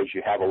sore because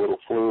you have a little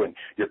flu and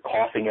you're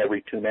coughing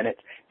every 2 minutes,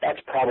 that's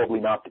probably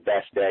not the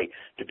best day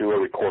to do a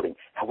recording.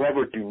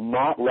 However, do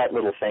not let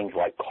little things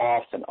like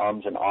coughs and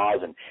ums and ahs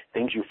and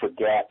things you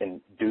forget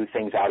and do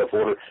things out of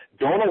order.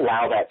 Don't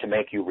allow that to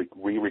make you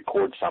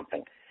re-record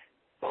something.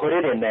 Put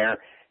it in there.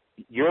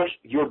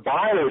 Your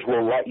buyers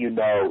will let you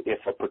know if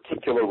a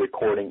particular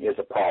recording is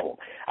a problem.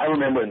 I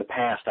remember in the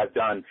past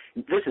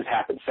this has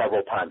happened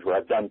several times where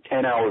I've done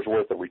 10 hours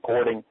worth of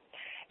recording,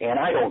 and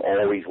I don't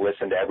always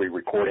listen to every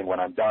recording when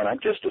I'm done. I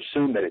just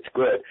assume that it's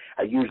good.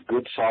 I use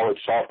good, solid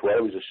software. I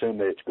always assume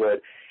that it's good.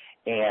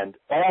 And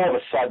all of a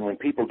sudden, when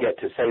people get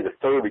to, say, the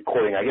third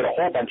recording, I get a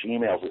whole bunch of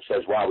emails that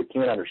says, wow, we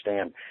can't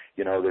understand,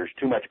 there's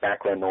too much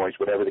background noise,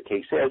 whatever the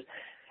case is.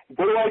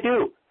 What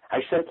do? I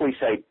simply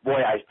say,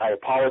 boy, I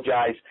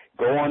apologize.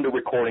 Go on to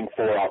recording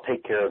 4. I'll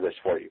take care of this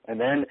for you. And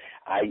then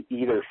I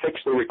either fix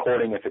the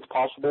recording if it's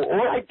possible,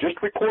 or I just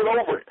record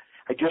over it.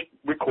 I just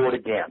record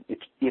again.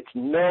 It's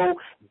no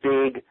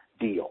big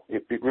deal.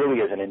 It really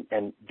isn't.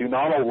 And do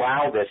not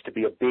allow this to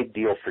be a big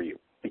deal for you,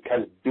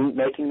 because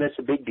making this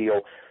a big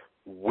deal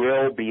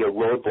will be a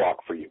roadblock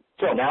for you.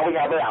 So now we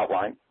have our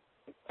outline.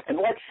 And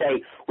let's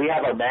say we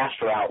have our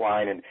master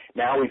outline, and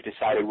now we've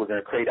decided we're going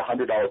to create a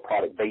 $100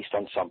 product based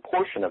on some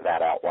portion of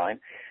that outline.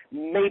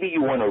 Maybe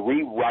you want to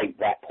rewrite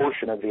that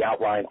portion of the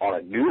outline on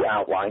a new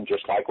outline,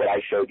 just like what I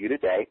showed you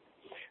today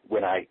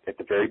at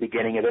the very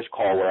beginning of this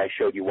call, where I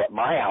showed you what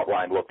my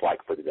outline looked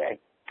like for today.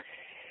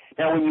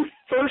 Now, when you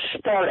first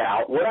start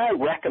out, what I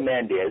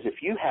recommend is,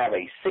 if you have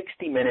a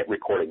 60-minute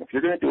recording, if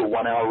you're going to do a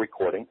 1-hour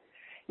recording,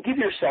 give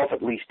yourself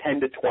at least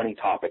 10 to 20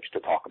 topics to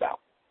talk about.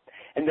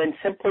 And then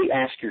simply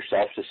ask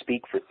yourself to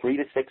speak for 3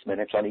 to 6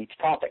 minutes on each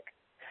topic.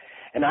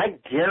 And I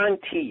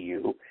guarantee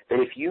you that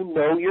if you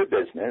know your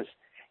business,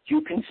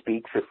 you can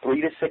speak for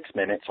 3 to 6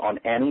 minutes on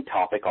any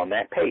topic on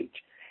that page.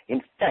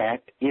 In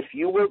fact, if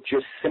you will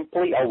just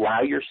simply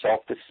allow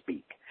yourself to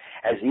speak,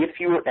 as if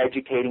you were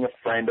educating a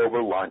friend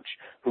over lunch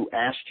who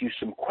asked you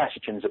some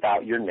questions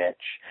about your niche,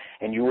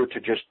 and you were to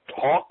just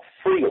talk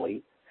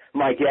freely,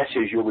 my guess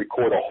is you'll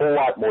record a whole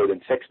lot more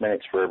than 6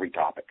 minutes for every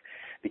topic.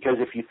 Because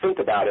if you think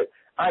about it,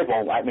 I've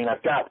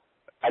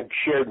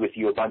shared with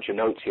you a bunch of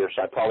notes here,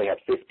 so I probably have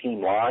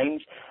 15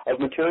 lines of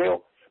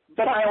material,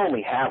 but I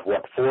only have,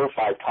 4 or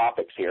 5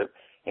 topics here,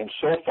 and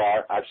so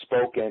far I've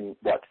spoken,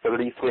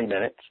 33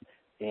 minutes,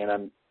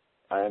 and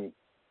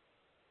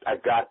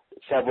I've got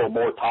several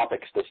more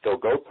topics to still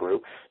go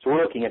through, so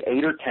we're looking at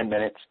 8 or 10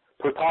 minutes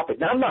per topic.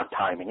 Now, I'm not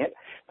timing it.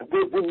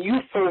 When you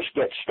first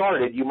get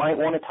started, you might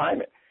want to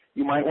time it.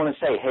 You might want to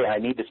say, hey, I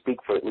need to speak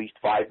for at least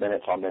 5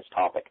 minutes on this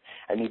topic.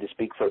 I need to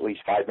speak for at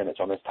least 5 minutes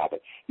on this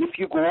topic. If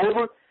you go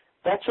over,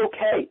 that's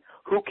okay.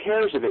 Who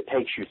cares if it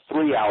takes you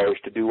 3 hours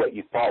to do what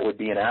you thought would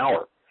be an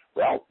hour?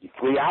 Well,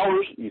 3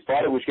 hours, you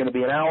thought it was going to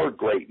be an hour,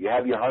 great. You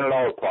have your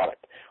 $100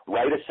 product.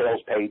 Write a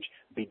sales page,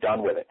 be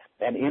done with it.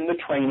 And in the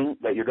training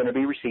that you're going to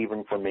be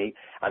receiving from me,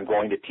 I'm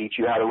going to teach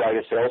you how to write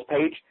a sales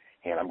page,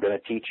 and I'm going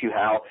to teach you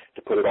how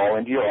to put it all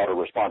into your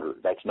autoresponder.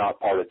 That's not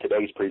part of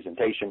today's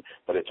presentation,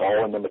 but it's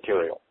all in the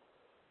material.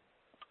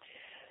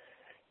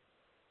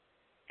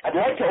 I'd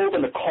like to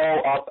open the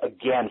call up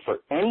again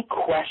for any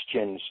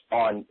questions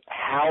on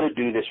how to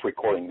do this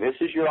recording. This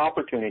is your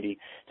opportunity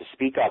to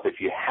speak up. If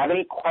you have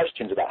any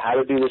questions about how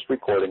to do this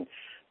recording,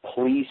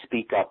 please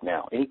speak up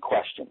now. Any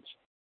questions?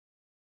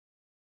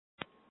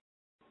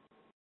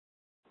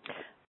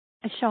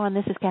 Sean,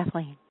 this is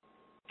Kathleen.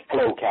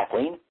 Hello,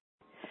 Kathleen.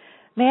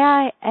 May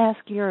I ask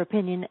your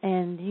opinion,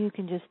 and you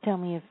can just tell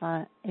me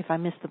if I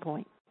missed the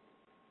point?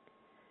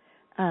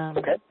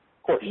 Okay,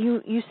 of course.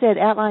 You said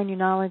outline your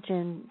knowledge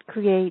and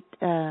create,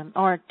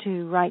 or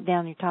to write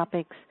down your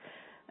topics,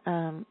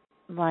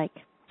 like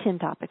 10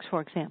 topics,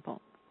 for example.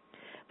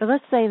 But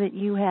let's say that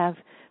you have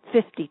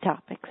 50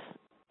 topics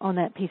on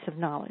that piece of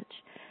knowledge.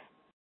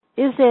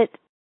 Is it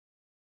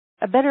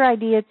a better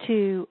idea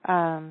to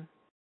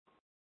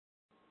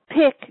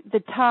pick the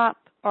top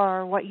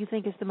or what you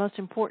think is the most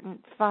important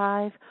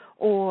 5,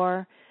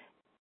 or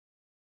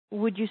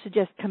would you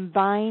suggest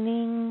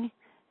combining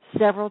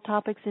several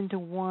topics into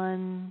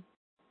one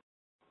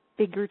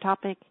bigger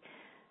topic?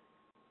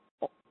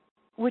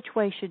 Which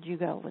way should you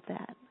go with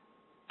that?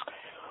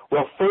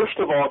 Well, first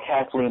of all,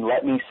 Kathleen,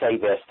 let me say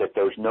this, that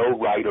there's no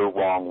right or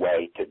wrong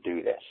way to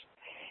do this.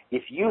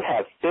 If you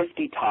have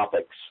 50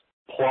 topics,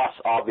 plus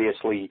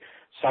obviously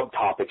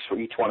subtopics for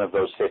each one of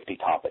those 50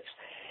 topics,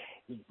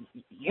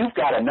 you've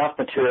got enough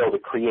material to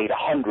create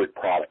 100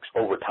 products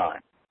over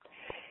time.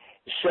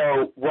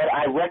 So what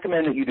I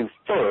recommend that you do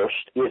first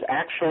is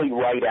actually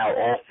write out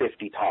all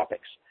 50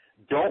 topics.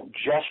 Don't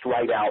just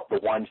write out the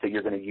ones that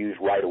you're going to use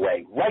right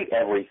away. Write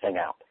everything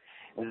out.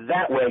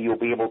 That way you'll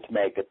be able to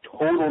make a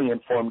totally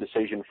informed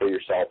decision for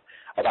yourself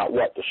about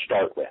what to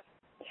start with.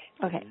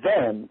 Okay.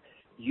 Then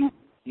you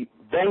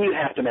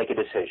have to make a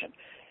decision.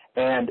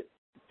 And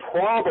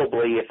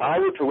probably if I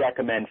were to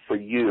recommend for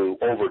you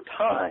over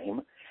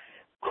time,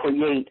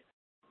 create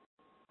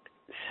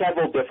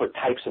several different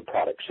types of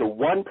products. So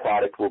one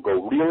product will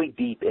go really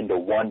deep into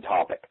one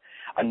topic.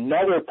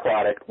 Another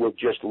product will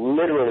just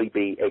literally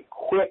be a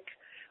quick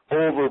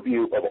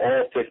overview of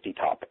all 50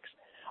 topics.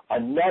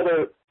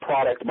 Another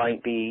product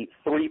might be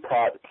three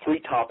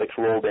topics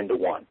rolled into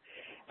one.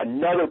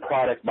 Another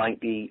product might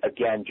be,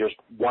 again, just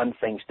one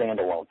thing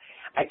standalone.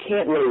 I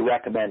can't really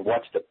recommend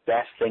what's the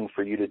best thing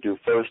for you to do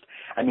first.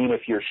 I mean,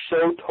 if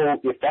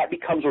that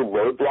becomes a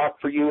roadblock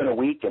for you in a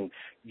week and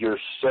you're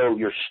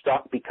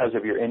stuck because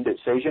of your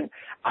indecision,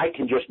 I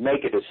can just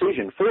make a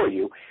decision for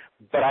you,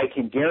 but I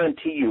can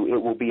guarantee you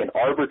it will be an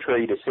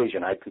arbitrary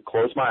decision. I could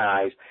close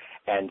my eyes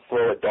and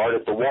throw a dart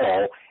at the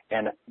wall,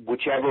 and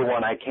whichever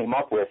one I came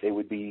up with, it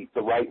would be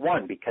the right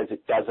one because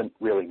it doesn't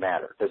really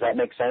matter. Does that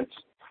make sense?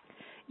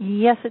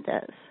 Yes, it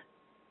does.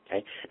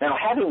 Okay. Now,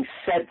 having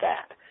said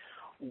that,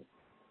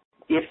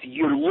 if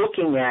you're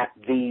looking at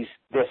this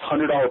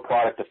 $100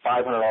 product, a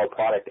 $500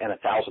 product, and a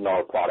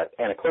 $1,000 product,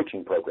 and a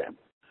coaching program,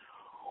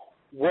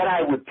 what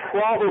I would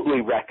probably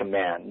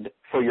recommend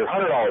for your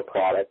 $100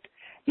 product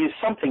is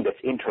something that's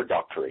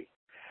introductory,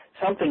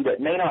 something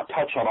that may not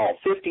touch on all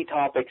 50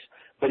 topics,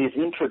 but is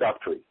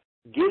introductory,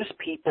 gives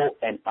people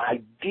an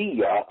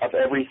idea of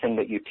everything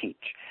that you teach.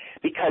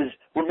 Because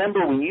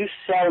remember, when you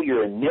sell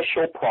your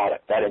initial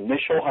product, that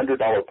initial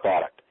 $100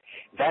 product,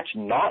 that's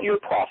not your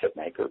profit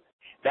maker.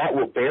 That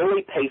will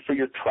barely pay for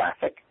your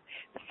traffic.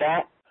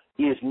 That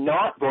is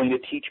not going to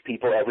teach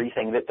people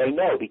everything that they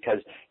know because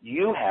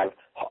you have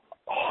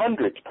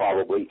hundreds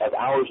probably of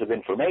hours of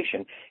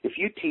information. If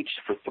you teach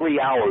for 3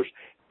 hours,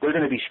 they're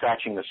going to be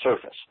scratching the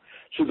surface.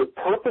 So the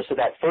purpose of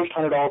that first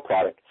 $100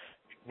 product,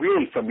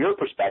 really from your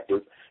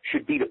perspective,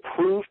 should be to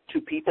prove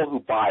to people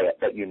who buy it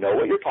that you know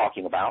what you're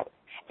talking about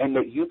and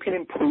that you can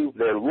improve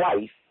their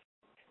life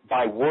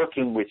by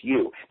working with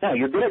you. Now,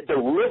 you're going to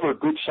deliver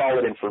good,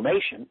 solid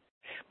information,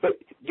 but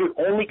you're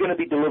only going to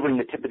be delivering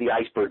the tip of the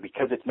iceberg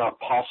because it's not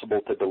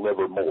possible to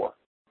deliver more.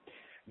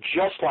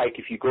 Just like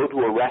if you go to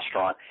a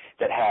restaurant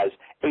that has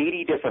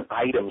 80 different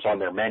items on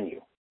their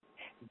menu,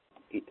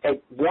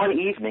 at one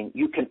evening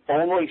you can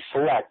only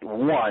select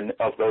one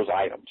of those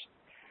items.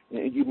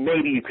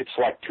 Maybe you could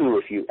select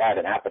 2 if you add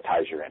an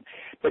appetizer in.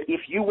 But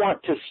if you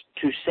want to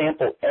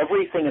sample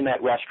everything in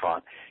that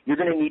restaurant, you're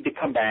going to need to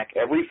come back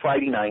every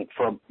Friday night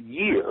for a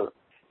year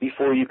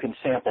before you can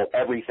sample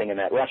everything in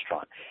that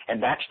restaurant.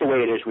 And that's the way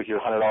it is with your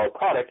 $100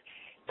 product.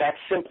 That's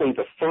simply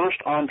the first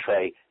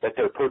entree that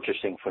they're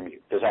purchasing from you.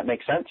 Does that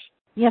make sense?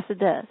 Yes, it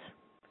does.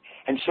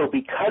 And so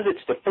because it's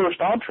the first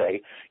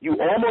entree, you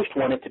almost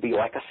want it to be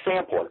like a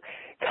sampler.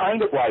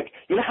 Kind of like,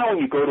 you know how when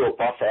you go to a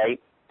buffet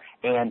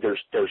and there's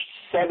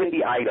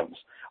 70 items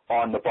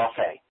on the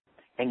buffet,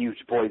 and you,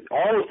 boy,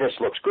 all of this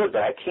looks good,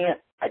 but I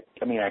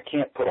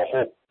can't put a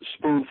whole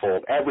spoonful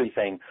of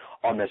everything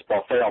on this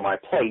buffet on my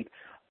plate,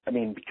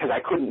 because I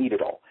couldn't eat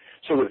it all.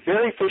 So the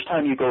very first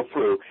time you go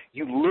through,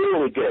 you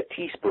literally get a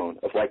teaspoon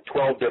of like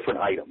 12 different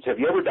items. Have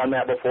you ever done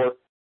that before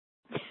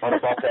on a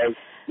buffet?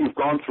 You've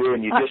gone through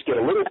and you just get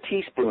a little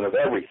teaspoon of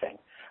everything.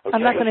 Okay?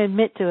 I'm not going to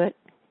admit to it.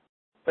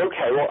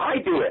 Okay, well, I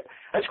do it.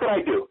 That's what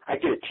I do. I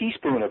get a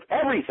teaspoon of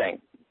everything,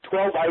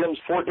 12 items,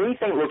 anything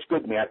that looks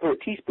good to me. I put a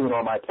teaspoon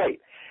on my plate.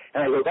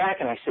 And I go back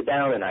and I sit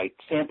down and I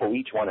sample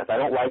each one. If I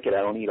don't like it,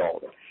 I don't eat all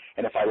of it.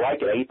 And if I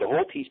like it, I eat the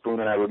whole teaspoon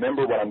and I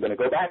remember what I'm going to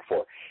go back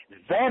for.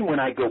 Then when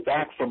I go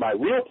back for my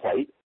real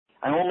plate,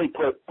 I only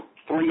put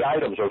 3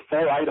 items or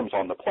 4 items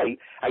on the plate.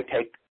 I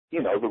take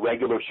the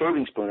regular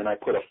serving spoon, and I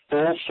put a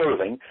full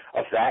serving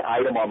of that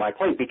item on my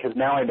plate because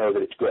now I know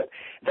that it's good.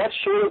 That's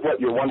sort of what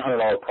your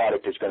 $100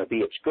 product is going to be.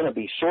 It's going to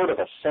be sort of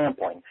a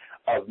sampling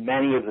of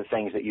many of the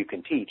things that you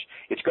can teach.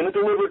 It's going to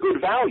deliver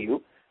good value,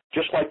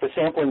 just like the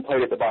sampling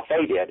plate at the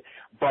buffet did,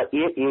 but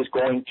it is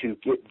going to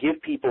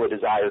give people a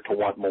desire to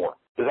want more.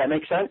 Does that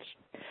make sense?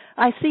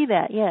 I see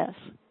that, yes.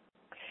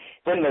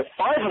 Then the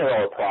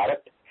 $500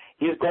 product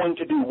is going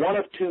to do one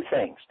of two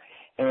things.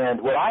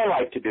 And what I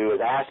like to do is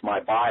ask my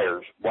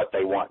buyers what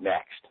they want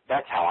next.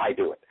 That's how I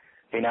do it.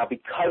 Okay, now,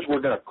 because we're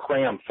going to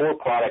cram 4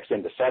 products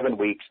into 7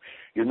 weeks,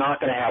 you're not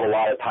going to have a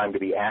lot of time to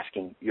be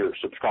asking your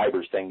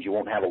subscribers things. You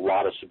won't have a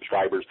lot of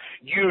subscribers.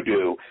 You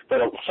do, but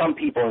some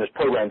people in this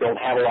program don't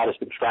have a lot of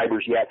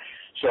subscribers yet,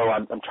 so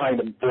I'm trying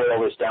to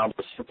boil this down to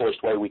the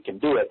simplest way we can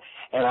do it.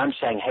 And I'm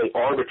saying, hey,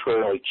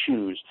 arbitrarily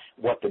choose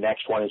what the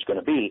next one is going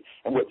to be.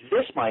 And what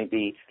this might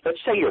be, let's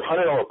say your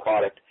 $100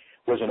 product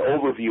was an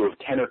overview of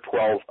 10 or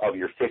 12 of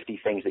your 50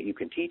 things that you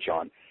can teach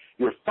on.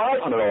 Your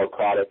 $500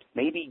 product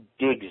maybe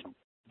digs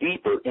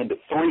deeper into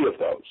 3 of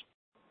those.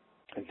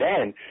 And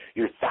then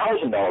your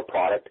 $1,000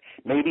 product,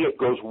 maybe it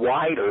goes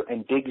wider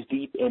and digs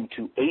deep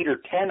into 8 or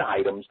 10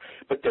 items,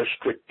 but they're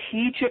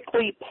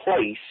strategically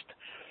placed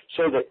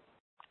so that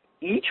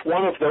each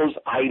one of those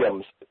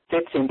items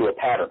fits into a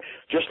pattern.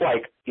 Just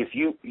like if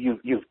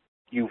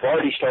you've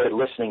already started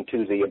listening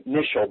to the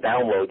initial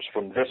downloads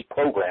from this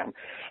program,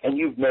 and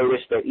you've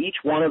noticed that each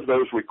one of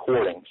those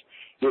recordings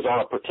is on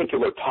a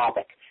particular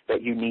topic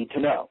that you need to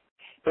know.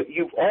 But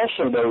you've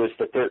also noticed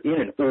that they're in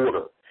an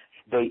order.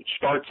 They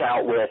starts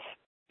out with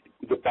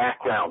the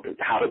background,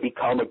 how to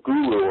become a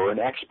guru or an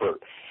expert,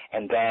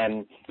 and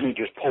then you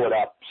just pull it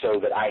up so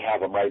that I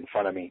have them right in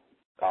front of me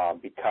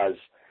because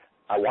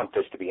I want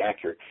this to be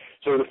accurate.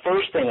 So the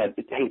first thing,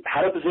 hey,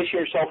 how to position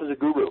yourself as a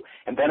guru,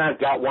 and then I've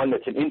got one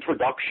that's an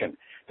introduction.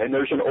 Then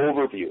there's an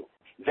overview.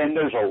 Then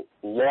there's a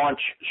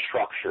launch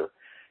structure,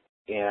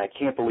 and I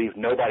can't believe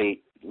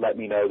nobody let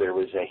me know there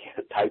was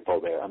a typo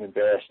there. I'm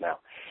embarrassed now.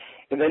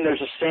 And then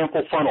there's a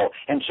sample funnel.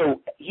 And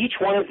so each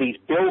one of these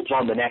builds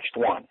on the next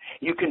one.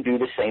 You can do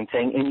the same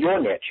thing in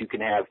your niche. You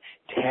can have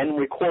 10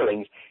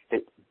 recordings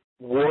that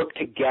work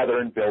together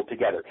and build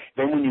together.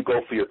 Then when you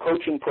go for your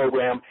coaching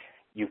program,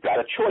 you've got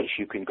a choice.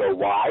 You can go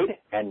wide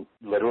and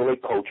literally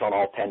coach on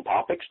all 10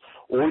 topics,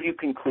 or you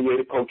can create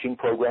a coaching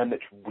program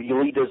that's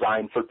really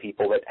designed for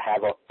people that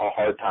have a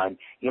hard time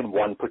in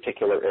one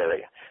particular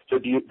area. So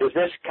does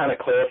this kind of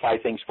clarify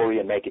things for you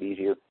and make it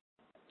easier?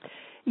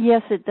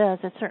 Yes, it does.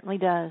 It certainly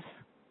does.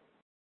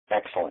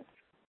 Excellent.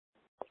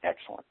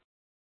 Excellent.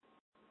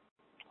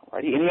 All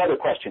righty. Any other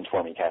questions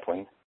for me,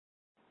 Kathleen?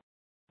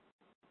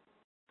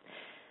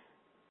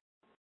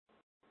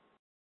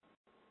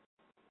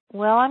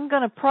 Well, I'm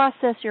going to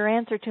process your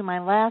answer to my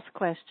last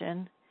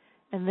question,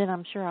 and then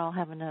I'm sure I'll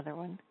have another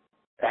one.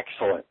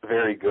 Excellent.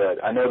 Very good.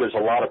 I know there's a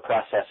lot of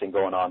processing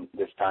going on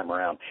this time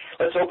around.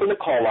 Let's open the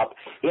call up.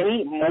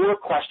 Any more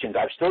questions?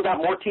 I've still got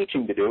more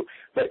teaching to do,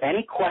 but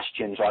any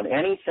questions on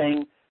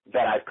anything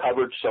that I've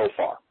covered so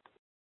far?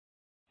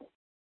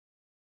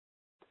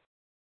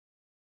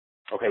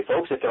 Okay,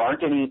 folks, if there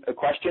aren't any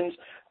questions,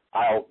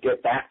 I'll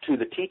get back to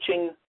the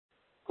teaching.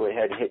 Go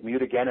ahead and hit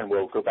mute again, and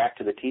we'll go back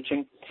to the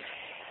teaching.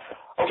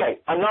 Okay,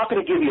 I'm not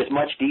going to give you as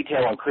much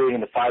detail on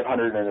creating the $500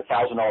 and the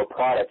 $1,000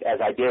 product as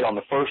I did on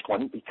the first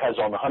one, because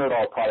on the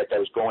 $100 product I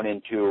was going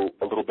into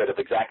a little bit of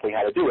exactly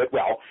how to do it.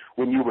 Well,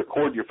 when you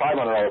record your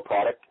 $500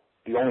 product,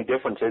 the only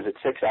difference is it's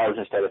 6 hours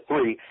instead of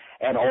 3,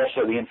 and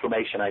also the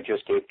information I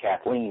just gave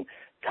Kathleen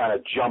kind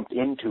of jumped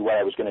into what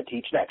I was going to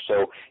teach next.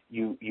 So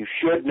you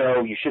should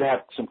know, you should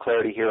have some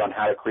clarity here on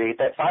how to create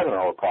that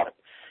 $500 product.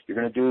 You're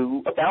going to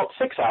do about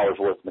 6 hours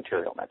worth of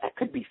material. Now, that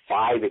could be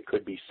 5, it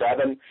could be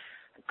 7,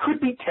 it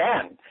could be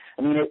 10.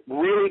 I mean, it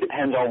really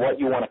depends on what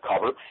you want to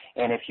cover,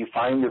 and if you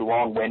find you're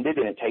long-winded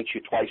and it takes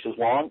you twice as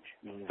long,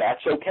 that's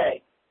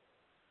okay.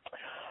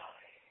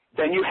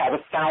 Then you have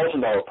a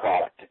 $1,000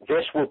 product.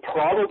 This will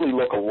probably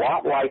look a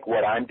lot like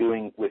what I'm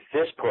doing with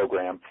this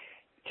program,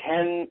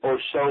 10 or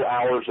so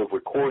hours of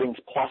recordings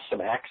plus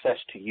some access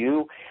to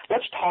you.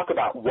 Let's talk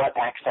about what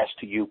access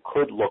to you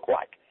could look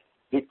like.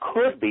 It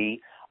could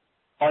be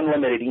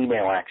unlimited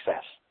email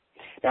access.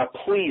 Now,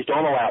 please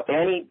don't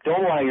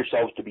allow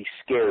yourselves to be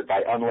scared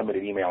by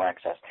unlimited email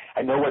access.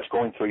 I know what's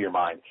going through your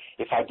mind.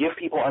 If I give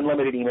people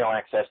unlimited email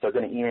access, they're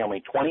going to email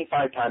me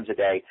 25 times a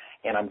day,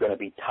 and I'm going to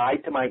be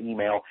tied to my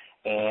email,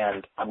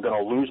 and I'm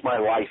going to lose my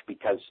life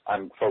because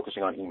I'm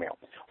focusing on email.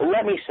 Well,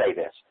 let me say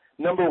this.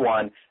 Number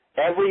one,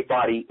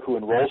 everybody who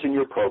enrolls in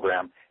your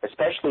program,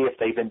 especially if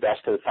they've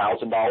invested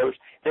 $1,000,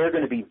 they're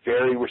going to be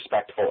very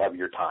respectful of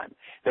your time.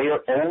 They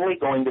are only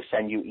going to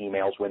send you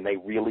emails when they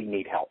really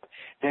need help.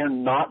 They're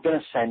not going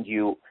to send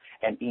you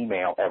an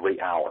email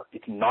every hour.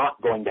 It's not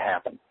going to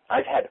happen.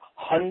 I've had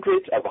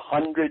hundreds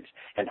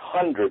and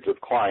hundreds of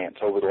clients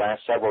over the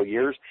last several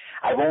years.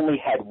 I've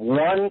only had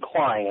one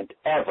client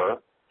ever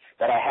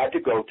that I had to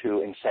go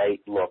to and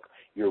say, look,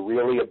 you're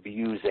really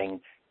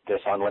abusing this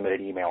unlimited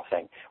email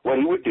thing. What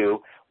he would do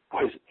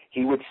was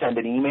he would send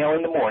an email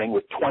in the morning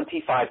with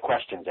 25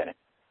 questions in it.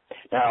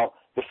 Now,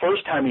 The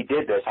first time he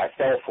did this, I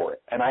fell for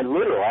it. And I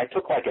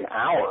took like an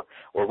hour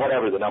or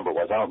whatever the number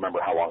was. I don't remember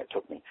how long it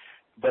took me.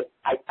 But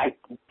I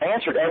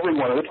answered every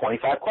one of the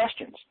 25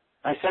 questions.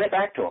 I sent it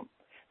back to him.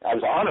 I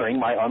was honoring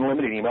my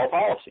unlimited email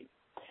policy.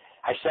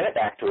 I sent it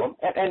back to him.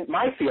 And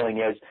my feeling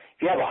is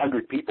if you have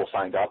 100 people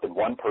signed up and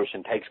one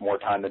person takes more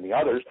time than the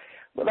others,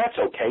 well, that's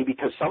okay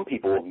because some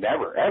people will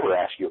never, ever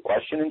ask you a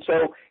question. And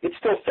so it's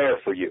still fair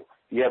for you.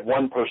 You have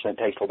one person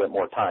that takes a little bit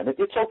more time. It's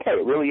okay.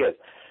 It really is.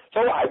 So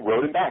I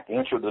wrote him back,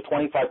 answered the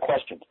 25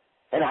 questions.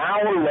 An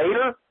hour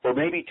later, or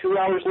maybe 2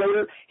 hours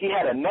later, he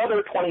had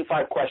another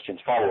 25 questions,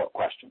 follow-up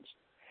questions.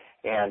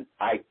 And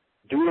I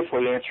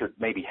dutifully answered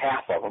maybe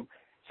half of them,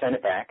 sent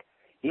it back.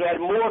 He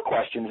had more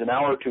questions an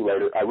hour or two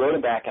later. I wrote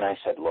him back and I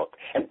said, look,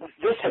 and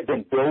this had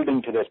been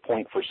building to this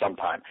point for some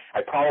time.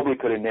 I probably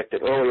could have nipped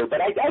it earlier,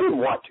 but I didn't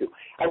want to.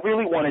 I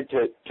really wanted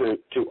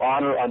to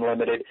honor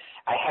unlimited.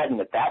 I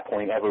hadn't at that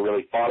point ever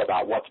really thought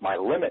about what's my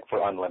limit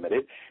for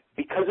unlimited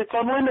because it's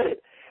unlimited.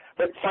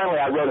 But finally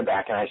I wrote him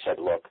back and I said,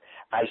 look,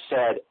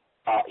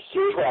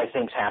 here's what I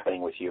think's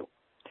happening with you.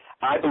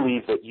 I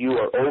believe that you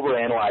are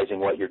overanalyzing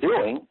what you're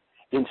doing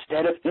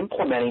instead of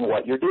implementing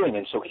what you're doing.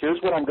 And so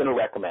here's what I'm going to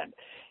recommend.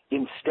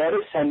 Instead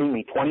of sending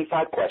me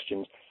 25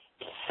 questions,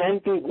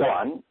 send me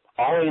one.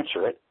 I'll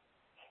answer it.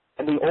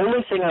 And the only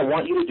thing I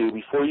want you to do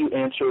before you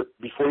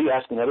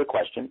ask another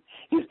question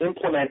is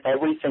implement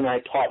everything I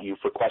taught you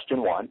for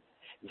question one,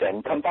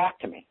 then come back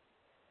to me.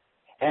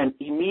 And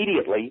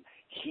immediately,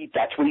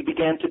 that's what he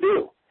began to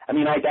do. I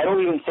mean, I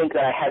don't even think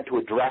that I had to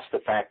address the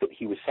fact that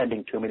he was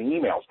sending too many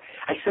emails.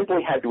 I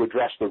simply had to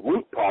address the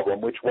root problem,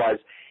 which was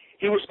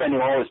he was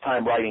spending all his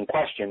time writing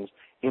questions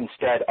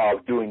instead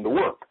of doing the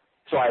work.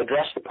 So I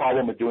addressed the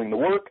problem of doing the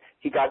work.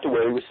 He got to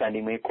where he was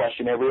sending me a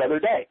question every other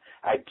day.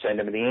 I'd send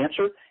him the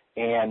answer,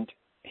 and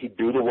he'd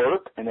do the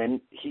work, and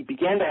then he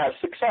began to have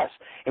success.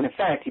 And in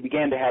fact, he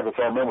began to have, if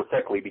I remember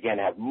correctly, he began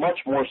to have much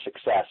more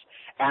success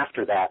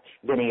after that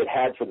than he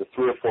had for the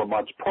 3 or 4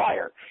 months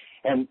prior.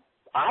 And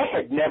I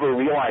had never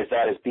realized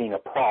that as being a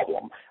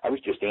problem. I was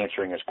just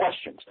answering his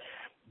questions.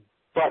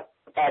 But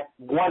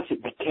once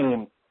it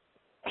became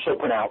so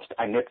pronounced,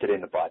 I nipped it in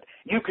the bud.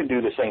 You can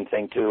do the same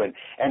thing too,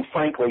 and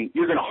frankly,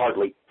 you're going to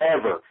hardly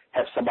ever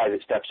have somebody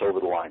that steps over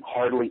the line.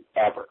 Hardly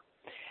ever.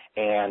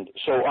 And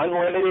so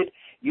unlimited,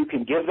 you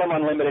can give them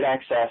unlimited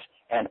access,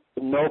 and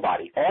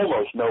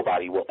almost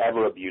nobody will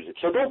ever abuse it.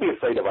 So don't be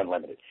afraid of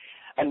unlimited.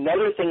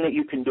 Another thing that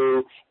you can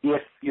do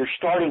if you're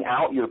starting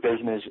out your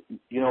business,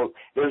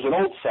 there's an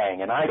old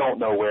saying, and I don't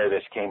know where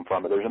this came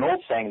from, but there's an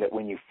old saying that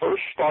when you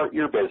first start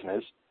your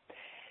business,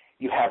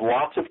 you have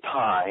lots of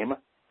time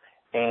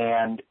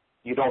and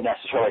you don't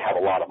necessarily have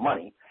a lot of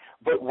money.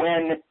 But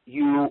when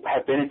you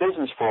have been in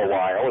business for a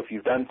while, if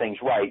you've done things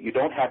right, you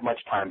don't have much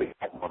time to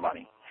get more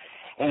money.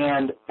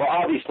 And, well,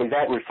 obviously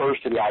that refers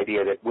to the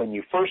idea that when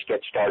you first get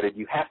started,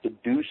 you have to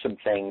do some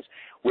things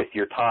with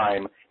your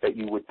time that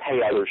you would pay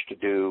others to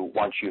do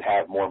once you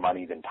have more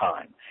money than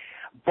time.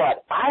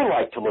 But I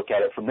like to look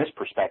at it from this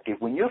perspective.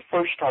 When you're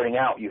first starting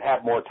out, you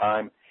have more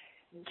time,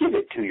 give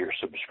it to your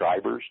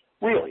subscribers.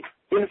 Really,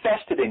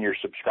 invest it in your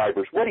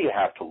subscribers. What do you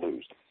have to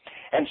lose?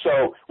 And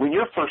so when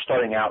you're first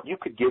starting out, you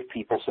could give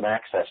people some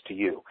access to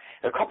you.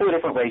 A couple of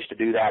different ways to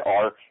do that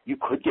are you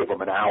could give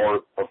them an hour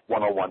of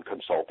one-on-one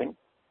consulting.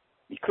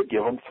 You could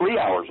give them 3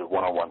 hours of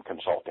one-on-one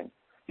consulting.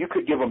 You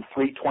could give them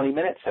 3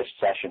 20-minute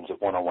sessions of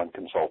one-on-one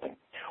consulting.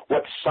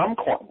 What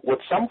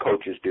some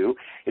coaches do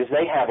is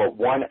they have a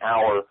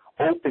 1-hour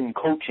open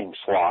coaching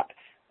slot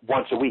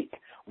once a week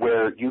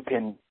where you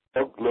can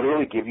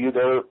literally give you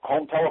their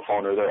home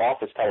telephone or their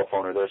office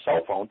telephone or their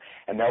cell phone,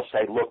 and they'll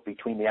say, look,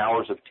 between the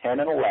hours of 10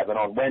 and 11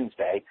 on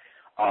Wednesday,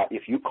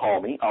 if you call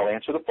me, I'll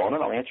answer the phone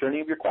and I'll answer any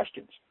of your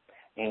questions.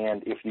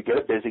 And if you get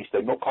a busy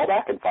signal, call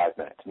back in 5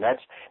 minutes. And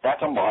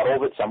that's a model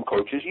that some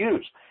coaches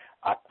use.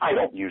 I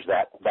don't use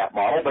that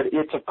model, but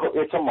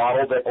it's a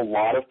model that a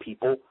lot of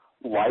people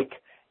like,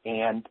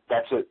 and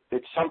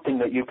it's something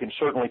that you can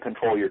certainly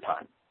control your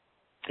time.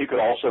 You could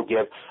also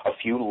give a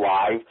few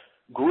live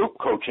group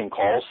coaching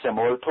calls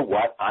similar to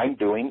what I'm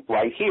doing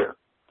right here.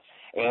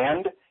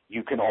 And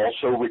you can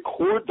also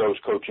record those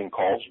coaching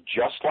calls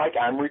just like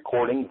I'm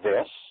recording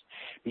this,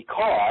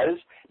 because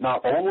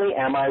not only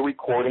am I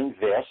recording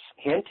this,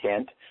 hint,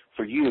 hint,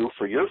 for you,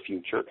 for your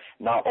future,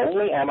 not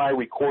only am I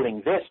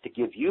recording this to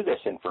give you this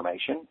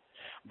information,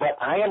 but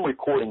I am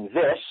recording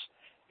this,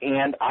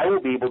 and I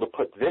will be able to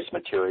put this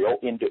material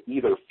into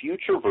either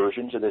future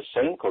versions of this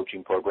same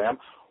coaching program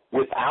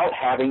without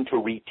having to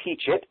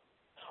reteach it,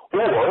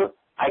 or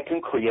I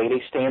can create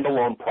a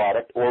standalone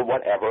product or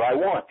whatever I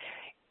want.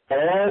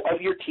 All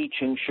of your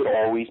teaching should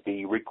always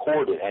be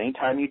recorded.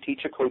 Anytime you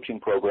teach a coaching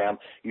program,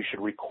 you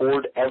should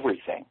record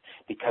everything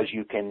because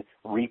you can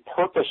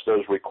repurpose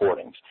those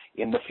recordings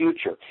in the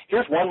future.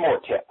 Here's one more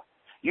tip.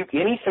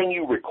 Anything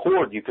you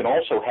record, you can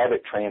also have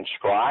it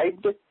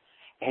transcribed,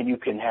 and you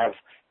can have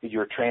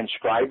your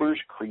transcribers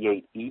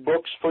create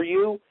ebooks for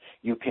you.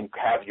 You can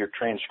have your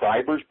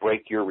transcribers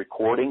break your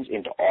recordings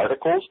into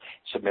articles,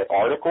 submit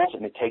articles,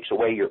 and it takes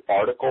away your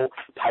article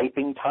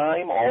typing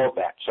time, all of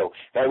that. So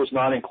that was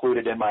not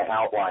included in my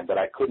outline, but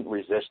I couldn't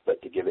resist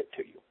but to give it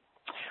to you.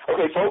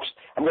 Okay, folks,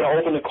 I'm going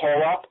to open the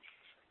call up,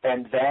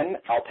 and then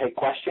I'll take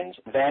questions.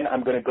 Then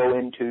I'm going to go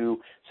into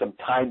some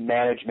time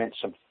management,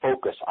 some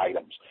focus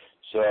items.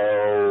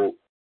 So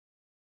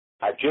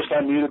I've just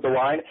unmuted the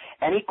line.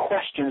 Any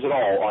questions at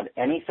all on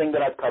anything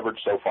that I've covered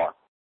so far?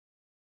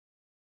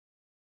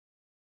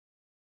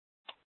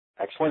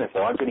 Excellent. If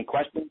there aren't any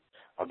questions,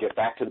 I'll get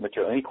back to the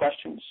material. Any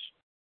questions?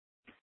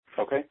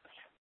 Okay.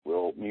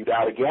 We'll mute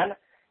out again,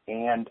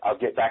 and I'll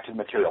get back to the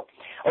material.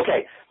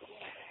 Okay.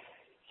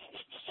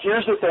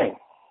 Here's the thing.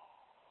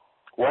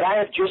 What I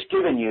have just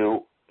given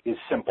you is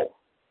simple.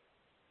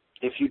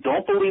 If you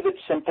don't believe it's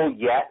simple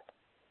yet,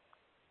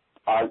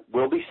 I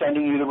will be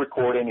sending you the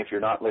recording if you're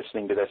not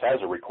listening to this as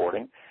a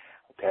recording.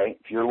 Okay?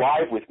 If you're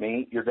live with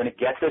me, you're going to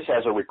get this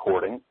as a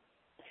recording,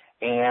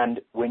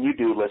 and when you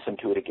do, listen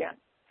to it again.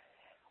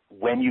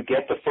 When you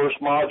get the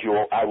first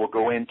module, I will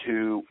go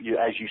into,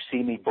 as you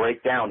see me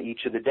break down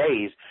each of the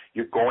days,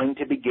 you're going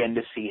to begin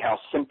to see how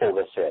simple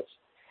this is.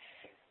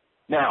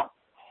 Now,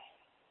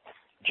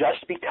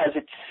 just because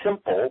it's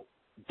simple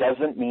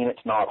doesn't mean it's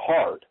not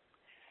hard.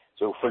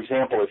 So, for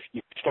example, if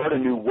you start a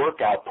new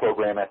workout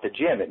program at the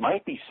gym, it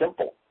might be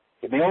simple.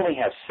 It may only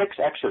have 6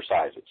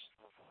 exercises.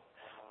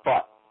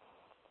 But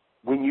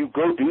when you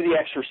go do the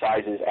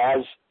exercises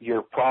as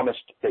you're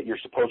promised that you're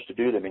supposed to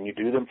do them, and you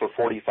do them for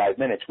 45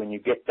 minutes, when you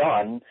get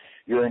done,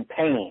 you're in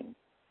pain,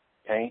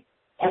 okay?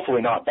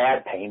 Hopefully not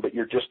bad pain, but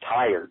you're just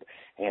tired,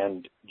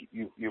 and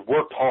you've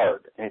worked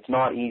hard, and it's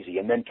not easy.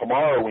 And then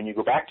tomorrow when you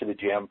go back to the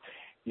gym,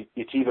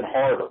 it's even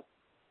harder.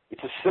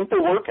 It's a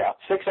simple workout,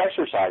 6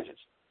 exercises,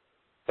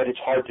 but it's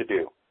hard to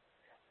do.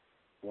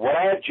 What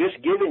I have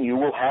just given you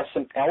will have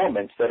some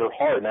elements that are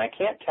hard, and I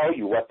can't tell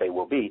you what they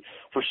will be.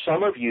 For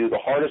some of you, the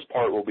hardest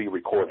part will be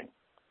recording.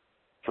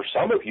 For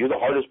some of you, the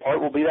hardest part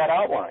will be that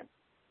outline.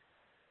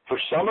 For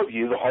some of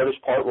you, the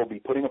hardest part will be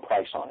putting a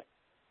price on it.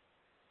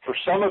 For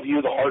some of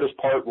you, the hardest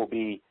part will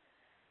be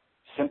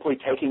simply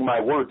taking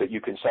my word that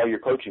you can sell your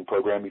coaching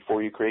program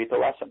before you create the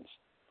lessons.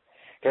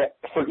 Okay?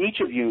 For each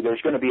of you,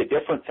 there's going to be a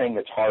different thing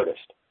that's hardest.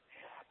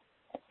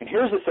 And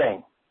here's the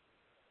thing.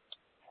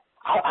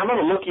 I'm going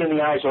to look you in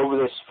the eyes over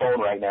this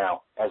phone right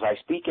now as I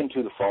speak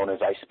into the phone, as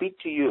I speak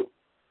to you.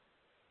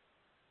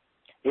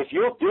 If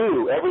you'll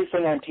do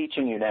everything I'm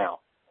teaching you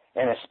now,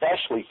 and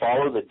especially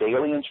follow the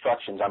daily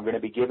instructions I'm going to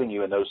be giving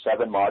you in those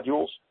 7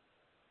 modules,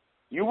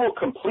 you will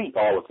complete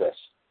all of this.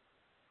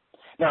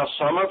 Now,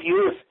 some of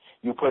you, if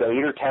you put 8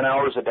 or 10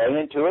 hours a day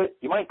into it,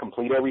 you might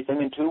complete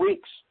everything in 2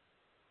 weeks.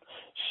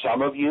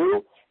 Some of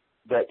you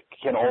that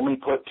can only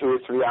put 2 or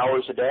 3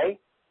 hours a day,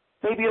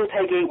 maybe it'll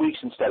take 8 weeks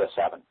instead of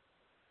 7.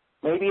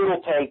 Maybe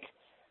it'll take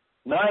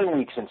 9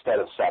 weeks instead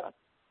of 7.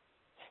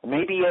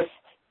 Maybe if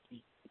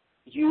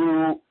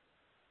you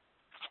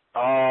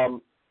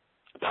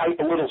type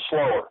a little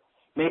slower,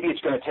 maybe it's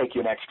going to take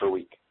you an extra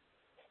week.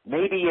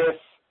 Maybe if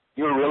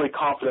you're a really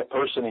confident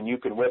person and you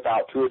can whip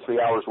out 2 or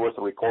 3 hours worth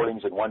of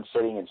recordings in one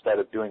sitting instead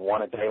of doing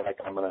one a day like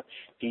I'm going to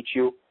teach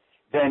you,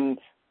 then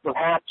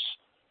perhaps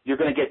you're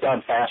going to get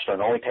done faster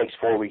and it only takes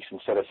 4 weeks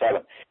instead of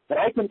 7. But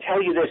I can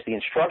tell you this, the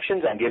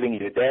instructions I'm giving you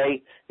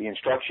today, the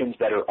instructions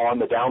that are on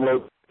the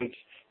download page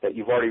that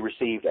you've already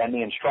received, and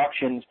the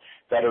instructions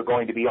that are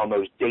going to be on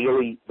those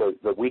daily,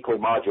 the weekly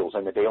modules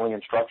and the daily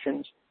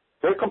instructions,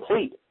 they're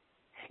complete.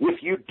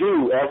 If you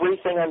do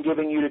everything I'm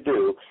giving you to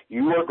do,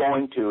 you are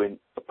going to, in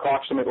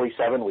approximately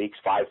 7 weeks,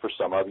 5 for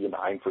some of you,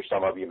 9 for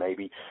some of you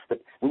maybe, but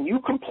when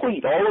you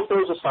complete all of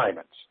those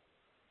assignments,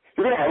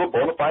 you're going to have a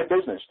bona fide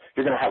business.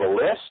 You're going to have a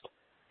list.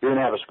 You're going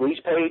to have a squeeze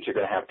page. You're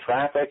going to have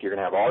traffic. You're going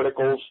to have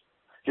articles.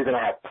 You're going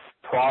to have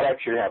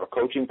products. You're going to have a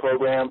coaching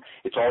program.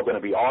 It's all going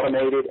to be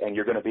automated, and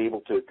you're going to be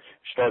able to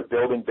start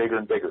building bigger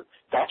and bigger.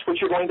 That's what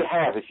you're going to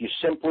have if you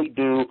simply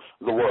do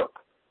the work.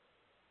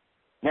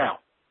 Now,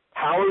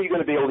 how are you going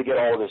to be able to get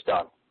all of this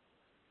done?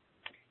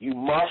 You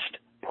must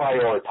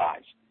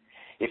prioritize.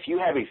 If you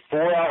have a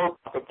 4-hour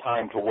block of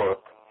time to work,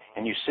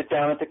 and you sit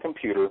down at the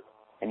computer,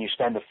 and you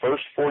spend the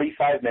first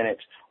 45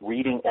 minutes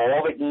reading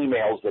all the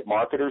emails that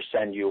marketers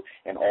send you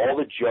and all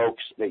the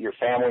jokes that your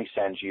family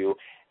sends you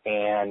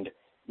and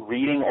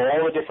reading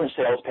all the different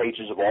sales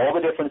pages of all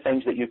the different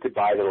things that you could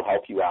buy that will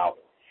help you out,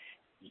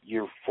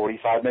 you're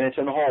 45 minutes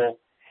in the hole.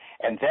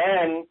 And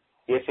then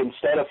if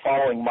instead of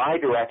following my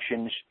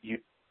directions, you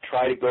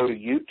try to go to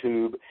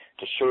YouTube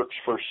to search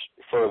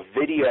for a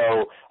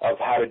video of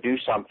how to do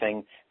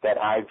something that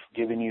I've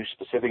given you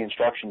specific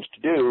instructions to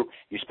do,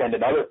 you spend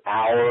another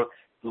hour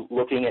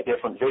looking at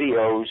different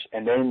videos,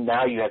 and then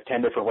now you have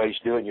 10 different ways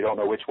to do it and you don't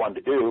know which one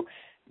to do.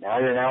 Now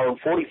you're an hour and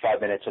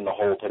 45 minutes in the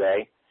hole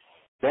today.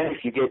 Then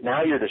if you get,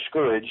 now you're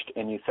discouraged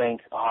and you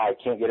think, I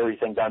can't get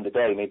everything done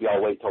today, maybe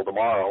I'll wait till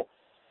tomorrow,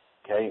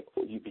 okay,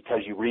 because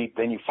you read,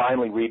 then you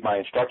finally read my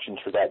instructions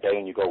for that day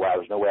and you go, wow,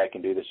 there's no way I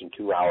can do this in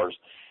 2 hours.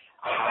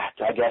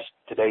 I guess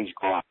today's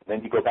gone.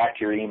 Then you go back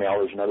to your email.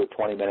 There's another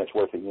 20 minutes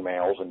worth of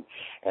emails,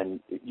 and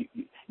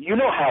you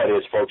know how it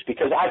is, folks,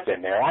 because I've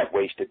been there. I've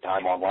wasted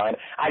time online.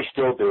 I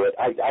still do it.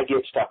 I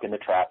get stuck in the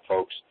trap,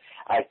 folks.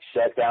 I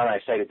sit down and I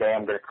say today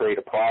I'm going to create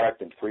a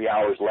product, and 3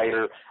 hours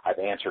later I've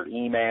answered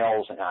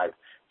emails and I've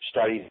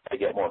studied to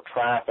get more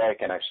traffic,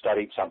 and I've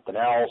studied something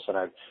else, and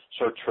I've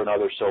searched for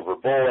another silver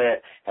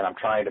bullet, and I'm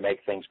trying to make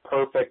things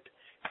perfect.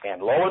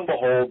 And lo and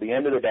behold, at the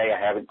end of the day, I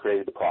haven't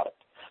created the product.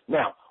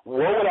 Now,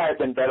 what would I have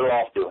been better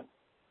off doing?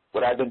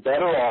 Would I have been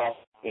better off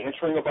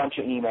answering a bunch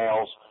of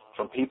emails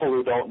from people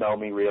who don't know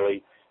me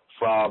really,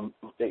 from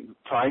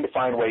trying to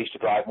find ways to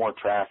drive more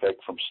traffic,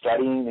 from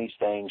studying these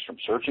things, from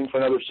searching for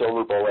another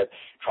silver bullet,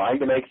 trying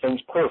to make things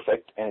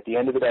perfect, and at the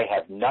end of the day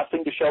have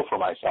nothing to show for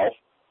myself?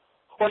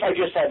 Or if I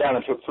just sat down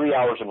and took 3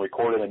 hours and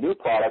recorded a new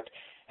product,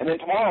 and then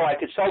tomorrow I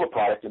could sell the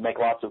product and make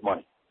lots of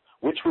money?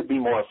 Which would be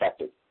more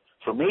effective?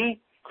 For me,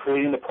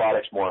 creating the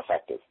product's more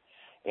effective.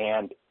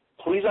 And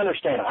please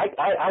understand,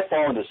 I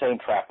fall into the same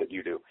trap that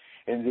you do.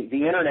 And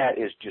the Internet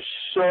is just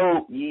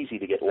so easy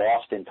to get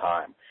lost in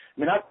time. I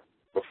mean,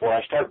 before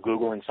I start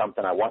Googling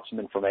something, I want some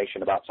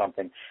information about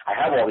something. I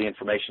have all the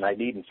information I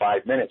need in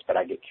 5 minutes, but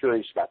I get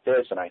curious about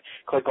this, and I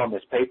click on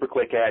this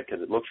pay-per-click ad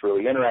because it looks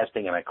really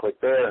interesting, and I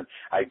click there, and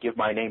I give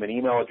my name and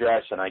email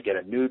address, and I get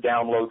a new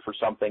download for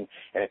something,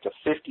 and it's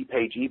a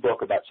 50-page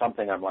ebook about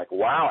something. I'm like,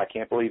 wow, I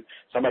can't believe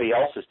somebody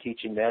else is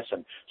teaching this.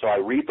 And so I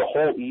read the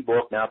whole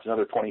ebook. Now it's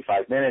another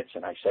 25 minutes,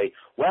 and I say,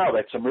 wow,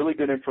 that's some really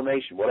good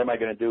information. What am I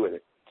going to do with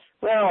it?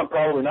 Well, I'm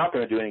probably not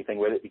going to do anything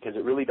with it because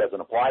it really doesn't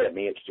apply to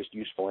me. It's just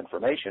useful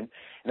information.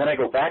 And then I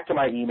go back to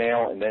my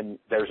email, and then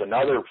there's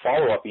another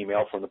follow-up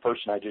email from the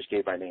person I just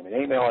gave my name and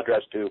email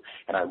address to,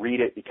 and I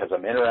read it because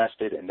I'm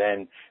interested, and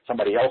then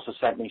somebody else has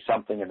sent me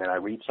something, and then I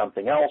read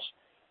something else.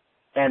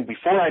 And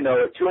before I know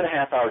it,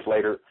 2.5 hours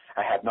later,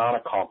 I have not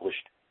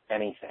accomplished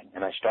anything.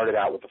 And I started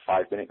out with a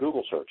 5-minute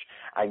Google search.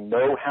 I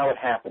know how it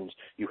happens.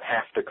 You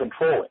have to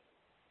control it.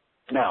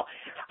 Now,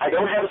 I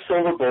don't have a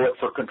silver bullet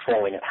for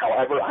controlling it.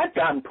 However, I've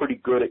gotten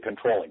pretty good at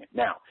controlling it.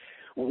 Now,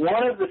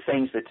 one of the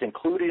things that's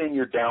included in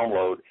your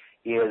download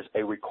is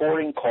a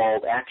recording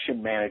called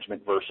Action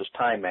Management versus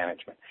Time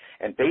Management.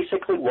 And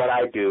basically what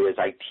I do is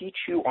I teach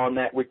you on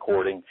that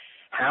recording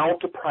how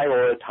to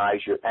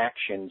prioritize your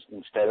actions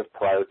instead of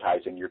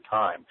prioritizing your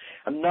time.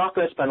 I'm not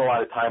going to spend a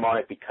lot of time on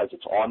it because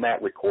it's on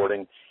that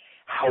recording.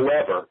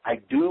 However, I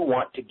do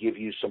want to give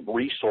you some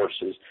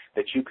resources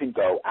that you can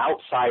go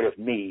outside of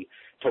me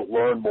to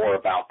learn more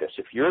about this.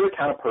 If you're the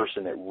kind of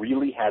person that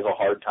really has a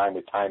hard time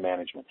with time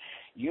management,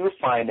 you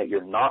find that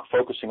you're not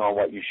focusing on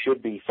what you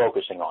should be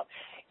focusing on.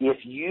 If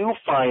you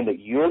find that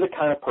you're the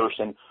kind of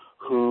person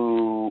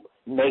who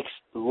makes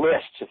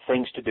lists of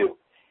things to do,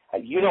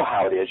 you know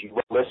how it is. You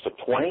make a list of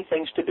 20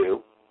 things to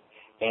do,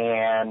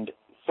 and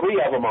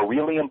 3 of them are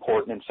really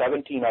important and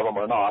 17 of them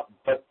are not,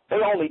 but they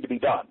all need to be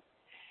done.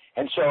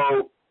 And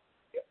so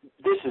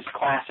this is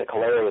classic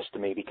hilarious to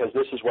me because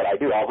this is what I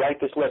do. I'll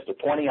write this list of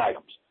 20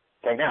 items.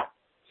 Okay, now,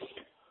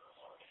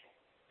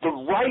 the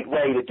right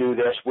way to do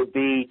this would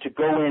be to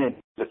go in and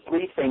do the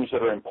 3 things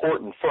that are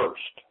important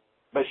first.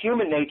 But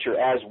human nature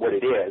as what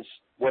it is,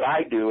 what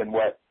I do and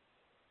what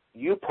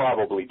you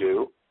probably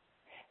do,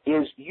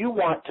 is you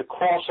want to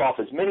cross off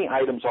as many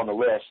items on the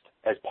list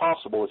as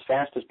possible, as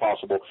fast as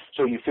possible,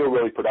 so you feel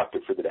really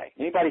productive for the day.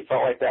 Anybody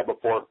felt like that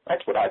before?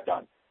 That's what I've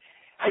done.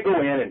 I go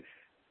in and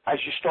I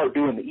just start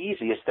doing the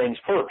easiest things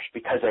first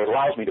because it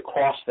allows me to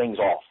cross things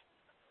off.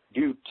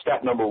 Do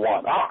step number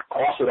 1.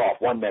 Cross it off,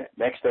 1 minute.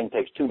 Next thing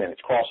takes 2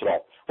 minutes. Cross it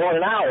off. Well, in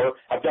an hour,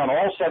 I've done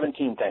all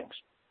 17 things.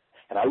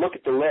 And I look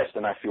at the list,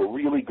 and I feel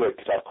really good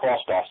because I've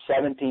crossed off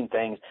 17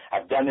 things.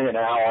 I've done it in an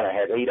hour, and I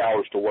had 8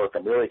 hours to work.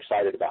 I'm really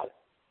excited about it.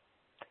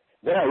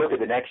 Then I look at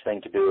the next thing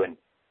to do, and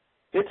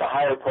it's a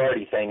higher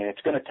priority thing, and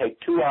it's going to take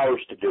 2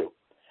 hours to do.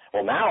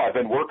 Well, now I've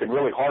been working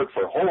really hard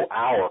for a whole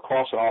hour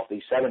crossing off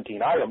these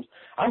 17 items.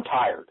 I'm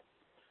tired.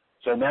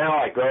 So now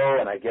I go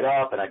and I get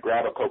up and I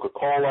grab a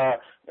Coca-Cola,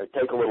 I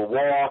take a little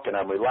walk, and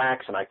I'm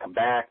relaxed, and I come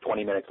back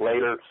 20 minutes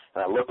later,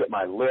 and I look at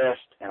my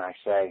list, and I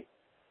say,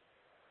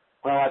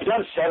 well, I've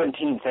done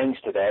 17 things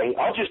today.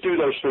 I'll just do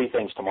those 3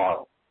 things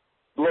tomorrow.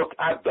 Look,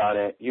 I've done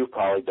it. You've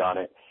probably done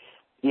it.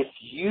 If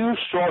you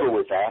struggle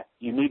with that,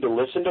 you need to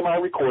listen to my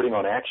recording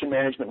on action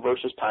management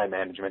versus time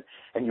management,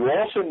 and you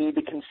also need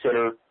to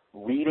consider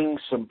reading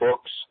some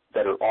books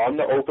that are on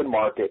the open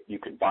market. You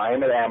can buy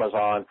them at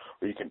Amazon,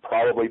 or you can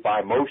probably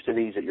buy most of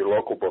these at your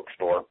local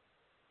bookstore.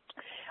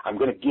 I'm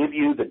going to give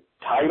you the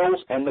titles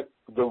and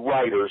the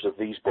writers of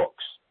these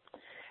books.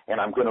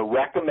 And I'm going to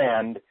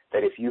recommend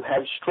that if you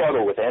have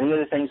struggled with any of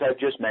the things I've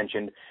just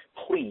mentioned,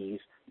 please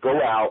go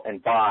out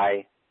and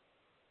buy.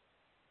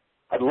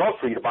 I'd love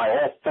for you to buy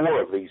all 4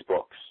 of these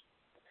books,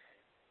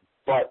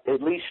 but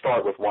at least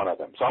start with one of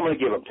them. So I'm going to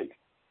give them to you.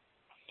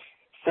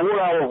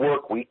 4-Hour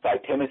Workweek by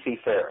Timothy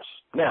Ferriss.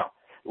 Now,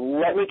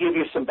 let me give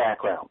you some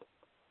background.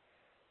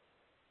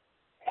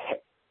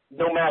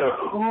 No matter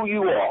who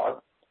you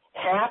are,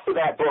 half of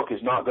that book is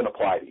not going to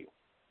apply to you.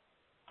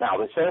 Now,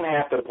 the same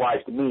half that applies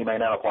to me may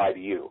not apply to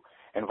you,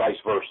 and vice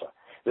versa.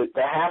 The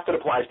half that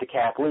applies to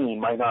Kathleen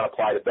might not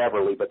apply to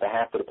Beverly, but the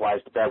half that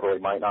applies to Beverly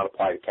might not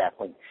apply to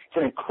Kathleen. It's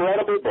an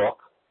incredible book,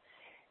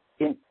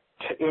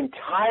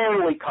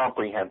 entirely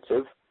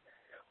comprehensive,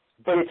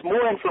 but it's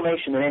more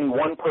information than any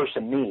one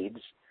person needs,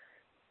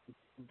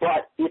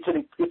 but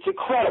it's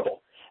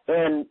incredible.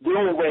 And the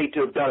only way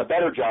to have done a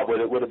better job with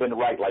it would have been to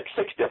write like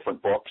 6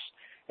 different books,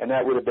 and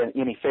that would have been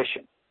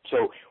inefficient.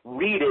 So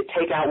read it,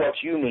 take out what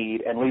you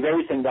need, and leave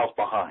everything else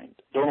behind.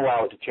 Don't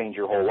allow it to change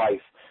your whole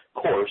life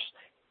course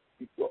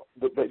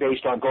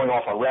based on going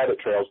off on rabbit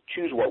trails.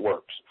 Choose what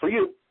works for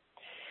you.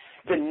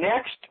 The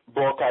next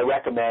book I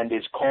recommend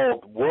is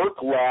called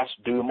Work Less,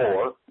 Do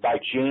More by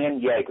Jan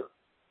Yeager.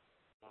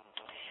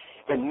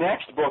 The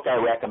next book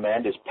I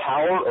recommend is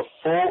Power of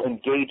Full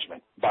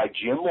Engagement by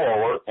Jim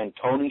Lawler and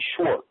Tony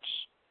Schwartz.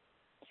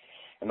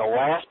 And the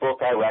last book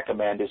I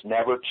recommend is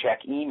Never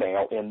Check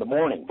Email in the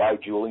Morning by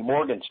Julie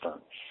Morgenstern.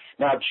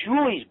 Now,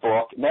 Julie's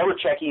book, Never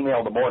Check Email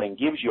in the Morning,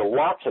 gives you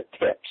lots of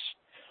tips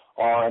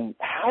on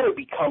how to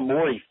become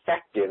more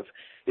effective.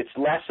 It's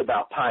less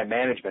about time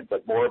management,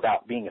 but more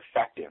about being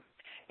effective.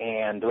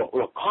 And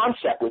the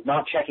concept with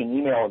not checking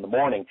email in the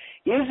morning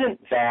isn't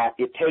that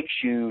it takes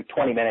you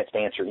 20 minutes to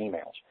answer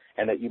emails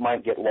and that you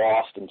might get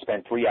lost and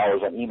spend 3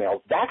 hours on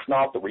emails. That's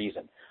not the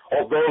reason,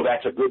 although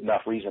that's a good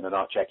enough reason to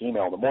not check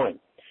email in the morning.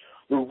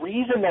 The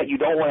reason that you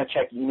don't want to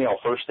check email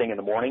first thing in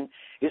the morning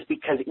is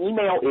because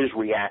email is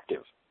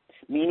reactive,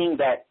 meaning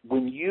that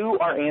when you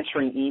are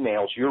answering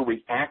emails, you're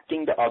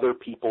reacting to other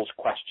people's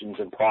questions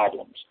and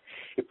problems.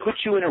 It puts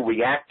you in a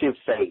reactive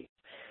phase,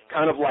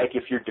 kind of like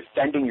if you're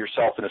defending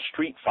yourself in a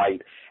street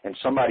fight and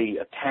somebody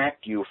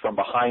attacked you from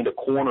behind a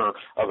corner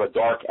of a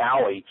dark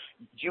alley,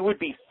 you would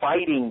be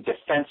fighting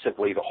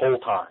defensively the whole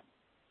time.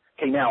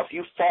 Okay, now, if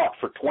you fought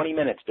for 20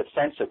 minutes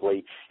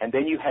defensively and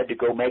then you had to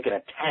go make an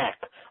attack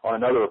on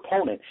another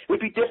opponent, it would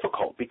be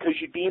difficult because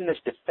you'd be in this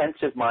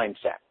defensive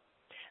mindset.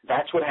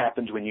 That's what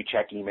happens when you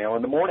check email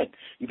in the morning.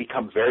 You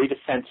become very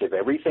defensive.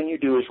 Everything you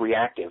do is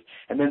reactive.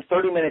 And then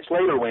 30 minutes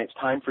later, when it's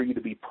time for you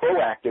to be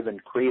proactive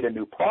and create a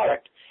new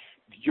product,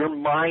 your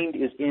mind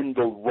is in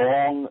the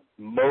wrong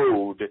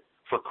mode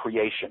for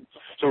creation.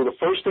 So the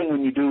first thing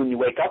when you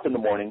wake up in the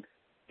morning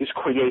is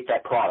create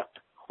that product.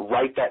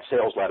 Write that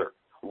sales letter.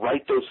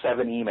 Write those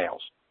 7 emails.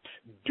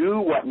 Do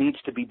what needs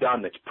to be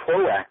done that's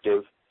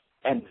proactive,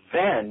 and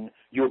then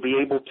you'll be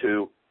able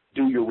to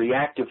do your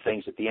reactive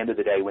things at the end of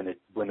the day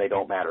when they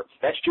don't matter.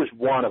 That's just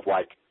one of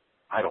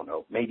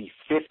maybe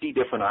 50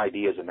 different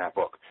ideas in that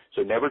book.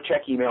 So never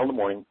check email in the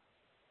morning.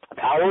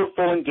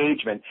 Powerful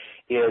Engagement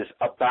is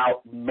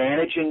about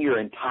managing your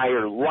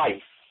entire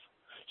life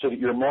so that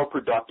you're more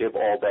productive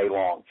all day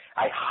long.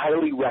 I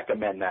highly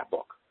recommend that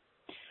book.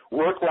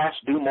 Work Less,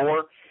 Do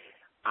More.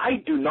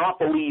 I do not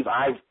believe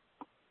I've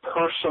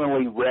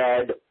personally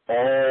read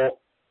all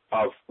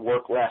of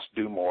Work Less,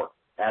 Do More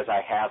as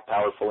I have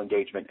Powerful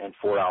Engagement and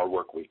 4-Hour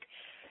Workweek.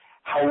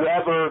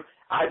 However,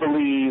 I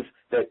believe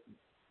that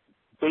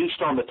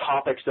based on the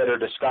topics that are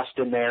discussed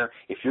in there,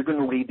 if you're going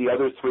to read the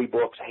other 3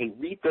 books, hey,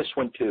 read this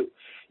one too.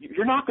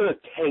 You're not going to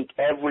take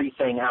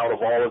everything out of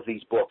all of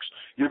these books.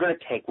 You're going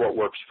to take what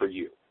works for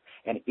you.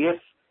 And if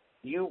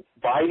you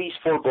buy these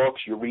 4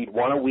 books, you read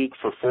 1 a week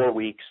for 4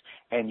 weeks,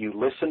 and you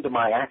listen to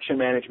my action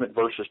management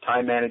versus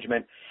time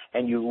management,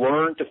 and you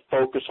learn to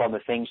focus on the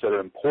things that are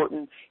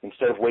important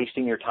instead of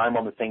wasting your time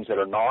on the things that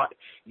are not,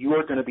 you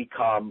are going to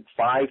become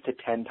 5 to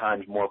 10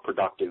 times more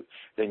productive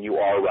than you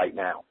are right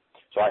now.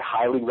 So I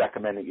highly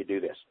recommend that you do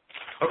this.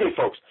 Okay,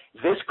 folks,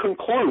 this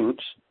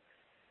concludes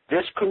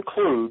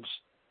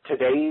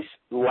today's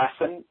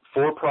lesson,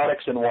 4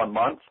 products in 1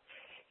 month.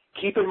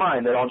 Keep in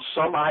mind that on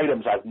some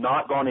items I've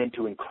not gone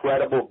into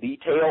incredible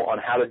detail on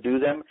how to do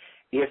them.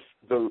 If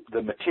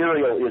the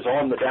material is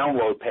on the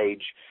download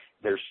page,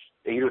 there's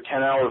 8 or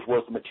 10 hours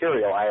worth of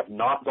material. I have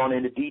not gone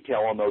into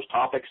detail on those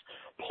topics.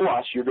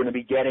 Plus, you're going to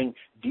be getting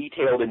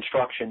detailed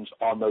instructions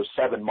on those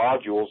 7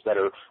 modules that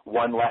are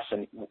one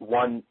lesson,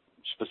 one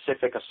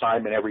specific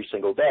assignment every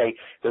single day.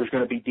 There's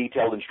going to be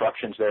detailed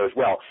instructions there as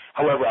well.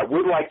 However, I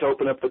would like to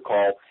open up the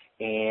call,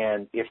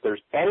 and if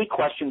there's any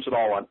questions at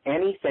all on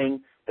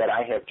anything that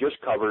I have just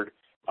covered,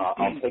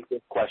 I'll take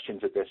those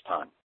questions at this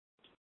time.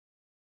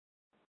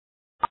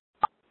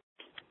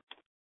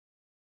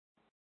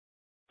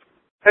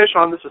 Hey,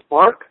 Sean, this is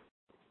Mark.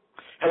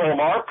 Hello,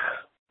 Mark.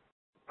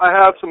 I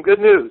have some good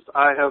news.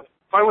 I have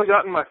finally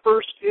gotten my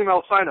first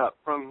email sign-up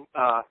from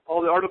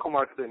all the article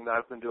marketing that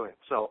I've been doing.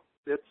 So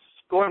it's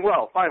going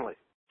well, finally.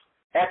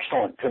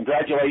 Excellent.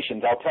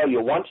 Congratulations. I'll tell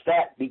you, once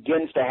that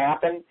begins to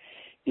happen,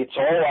 it's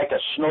all like a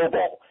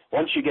snowball.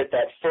 Once you get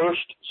that first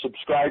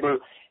subscriber,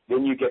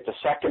 then you get the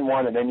second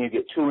one, and then you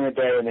get 2 in a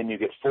day, and then you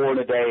get 4 in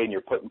a day, and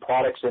you're putting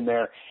products in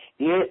there.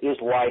 It is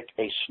like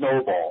a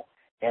snowball.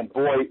 And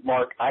boy,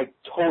 Mark, I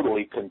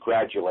totally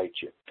congratulate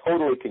you.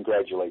 Totally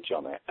congratulate you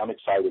on that. I'm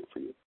excited for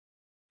you.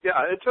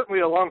 Yeah, it took me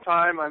a long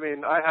time. I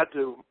mean,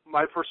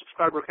 my first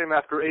subscriber came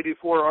after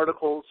 84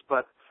 articles,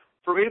 but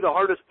for me, the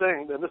hardest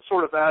thing, and this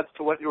sort of adds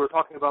to what you were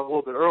talking about a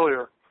little bit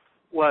earlier,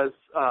 was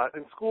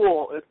in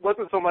school, it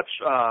wasn't so much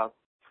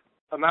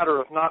a matter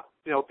of not,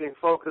 being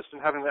focused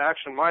and having the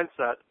action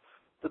mindset.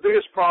 The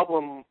biggest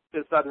problem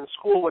is that in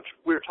school, what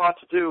we're taught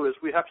to do is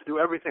we have to do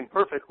everything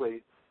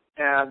perfectly,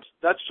 and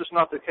that's just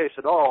not the case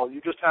at all.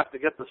 You just have to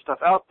get the stuff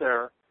out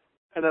there,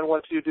 and then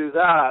once you do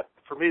that,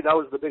 for me, that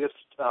was the biggest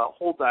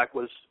holdback,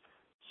 was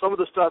some of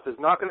the stuff is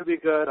not going to be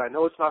good. I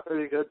know it's not going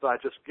to be good, but I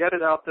just get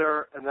it out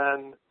there and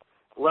then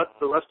let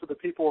the rest of the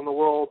people in the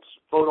world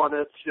vote on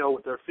it,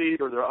 with their feet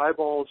or their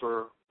eyeballs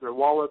or their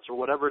wallets or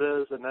whatever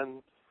it is, and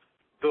then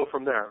go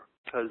from there.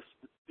 Because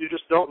you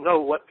just don't know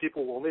what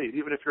people will need,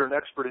 even if you're an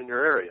expert in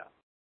your area.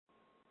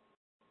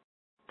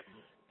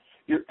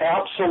 You're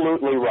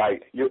absolutely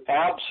right. You're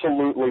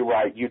absolutely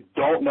right. You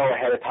don't know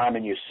ahead of time,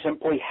 and you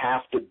simply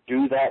have to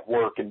do that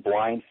work in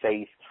blind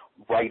faith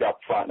right up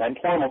front. And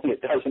normally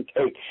it doesn't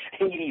take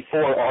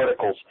 84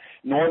 articles.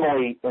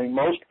 Normally,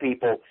 most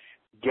people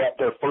get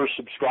their first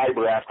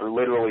subscriber after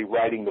literally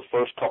writing the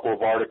first couple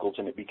of articles,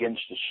 and it begins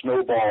to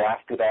snowball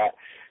after that.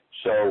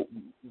 So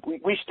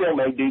we still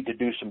may need to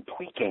do some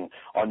tweaking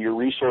on your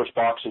resource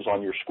boxes,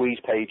 on your squeeze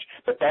page,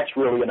 but that's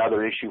really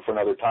another issue for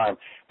another time.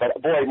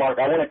 But, boy, Mark,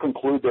 I want to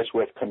conclude this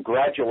with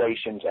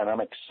congratulations, and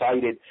I'm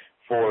excited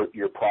for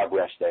your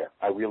progress there.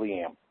 I really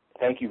am.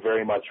 Thank you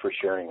very much for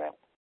sharing that.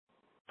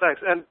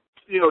 Thanks. And,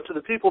 to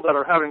the people that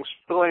are having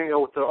struggling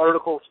with the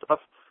article stuff,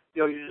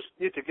 you just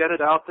need to get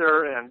it out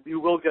there, and you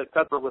will get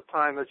better with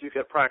time as you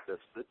get practice.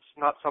 It's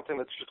not something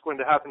that's just going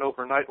to happen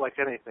overnight like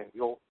anything.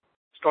 You'll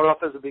start off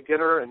as a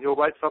beginner, and you'll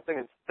write something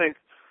and think,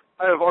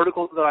 I have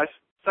articles that I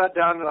sat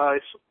down and I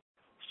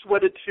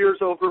sweated tears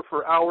over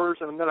for hours,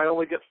 and then I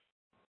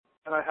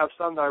have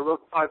some that I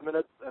wrote 5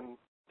 minutes, and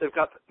they've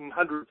got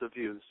hundreds of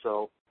views.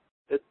 So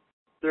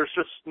there's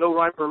just no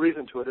rhyme or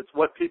reason to it. It's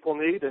what people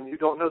need, and you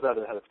don't know that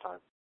ahead of time.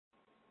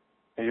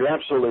 You're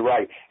absolutely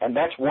right, and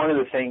that's one of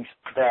the things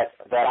that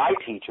I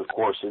teach, of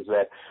course, is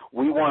that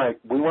we want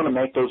to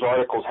make those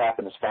articles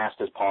happen as fast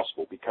as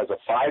possible, because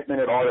a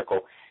 5-minute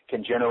article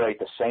can generate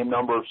the same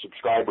number of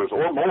subscribers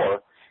or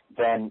more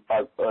than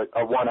a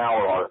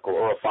 1-hour article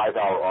or a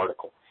 5-hour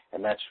article,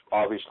 and that's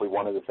obviously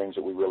one of the things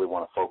that we really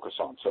want to focus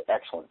on. So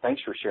excellent.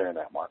 Thanks for sharing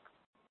that, Mark.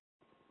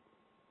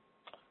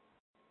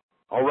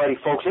 All righty,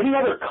 folks. Any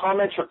other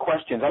comments or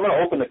questions? I'm going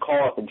to open the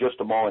call up in just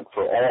a moment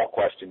for all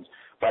questions.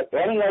 But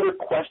any other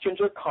questions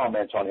or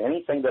comments on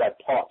anything that I've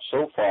taught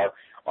so far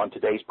on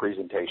today's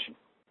presentation?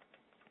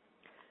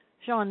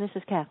 Sean, this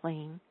is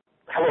Kathleen.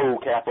 Hello,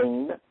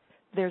 Kathleen.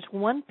 There's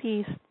one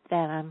piece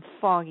that I'm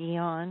foggy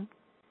on,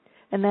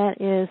 and that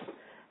is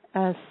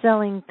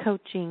selling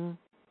coaching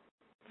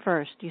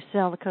first. You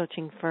sell the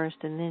coaching first,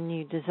 and then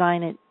you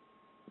design it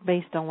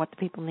based on what the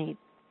people need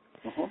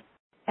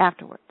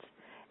afterwards.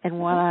 And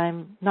what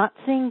I'm not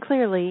seeing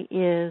clearly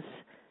is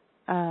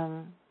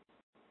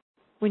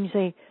when you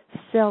say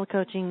sell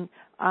coaching,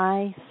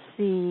 I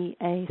see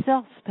a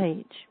sales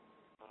page.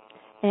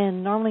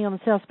 And normally on the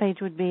sales page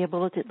would be a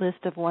bulleted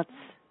list of what's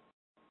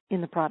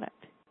in the product.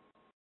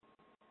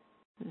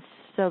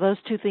 So those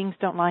two things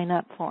don't line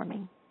up for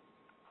me.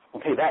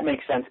 Okay, that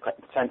makes sense,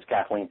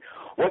 Kathleen.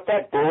 What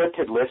that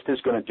bulleted list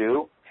is going to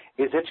do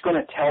is it's going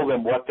to tell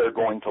them what they're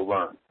going to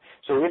learn.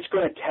 So it's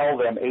going to tell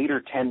them 8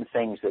 or 10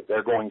 things that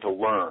they're going to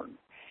learn.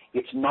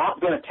 It's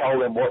not going to tell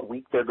them what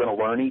week they're going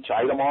to learn each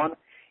item on.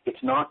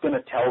 It's not going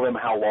to tell them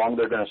how long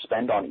they're going to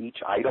spend on each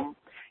item.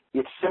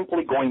 It's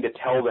simply going to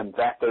tell them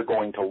that they're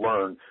going to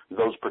learn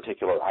those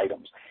particular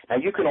items. Now,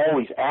 you can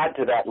always add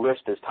to that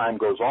list as time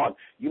goes on.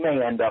 You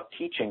may end up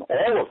teaching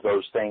all of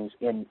those things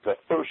in the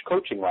first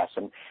coaching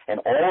lesson, and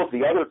all of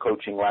the other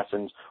coaching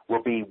lessons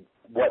will be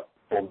what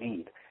they'll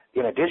need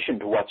in addition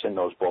to what's in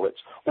those bullets.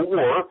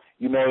 Or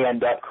you may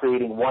end up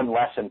creating one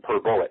lesson per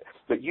bullet.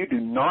 But you do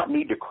not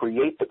need to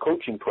create the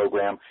coaching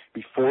program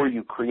before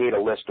you create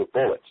a list of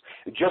bullets.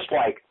 Just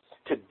like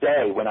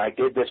today when I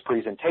did this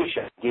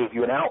presentation, I gave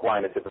you an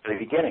outline at the very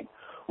beginning.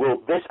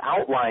 Well, this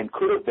outline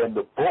could have been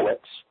the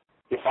bullets.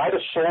 If I'd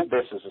have sold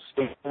this as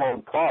a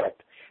standalone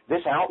product,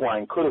 this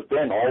outline could have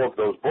been all of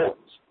those bullets,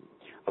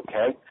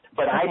 okay?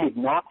 But I did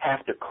not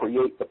have to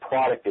create the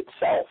product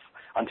itself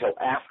until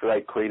after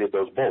I created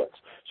those bullets.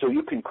 So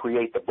you can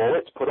create the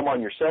bullets, put them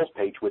on your sales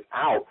page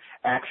without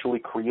actually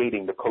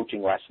creating the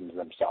coaching lessons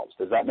themselves.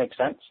 Does that make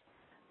sense?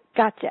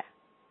 Gotcha.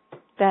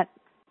 That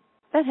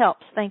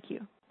helps. Thank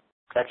you.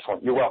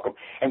 Excellent. You're welcome.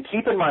 And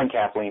keep in mind,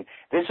 Kathleen,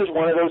 this is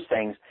one of those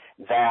things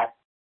that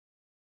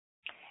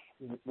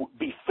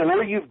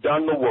before you've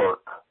done the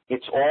work,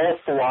 it's all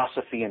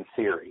philosophy and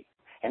theory.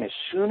 And as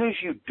soon as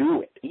you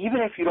do it,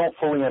 even if you don't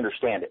fully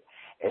understand it,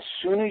 as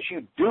soon as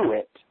you do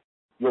it,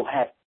 you'll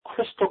have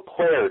crystal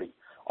clarity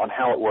on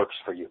how it works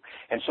for you.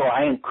 And so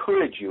I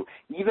encourage you,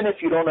 even if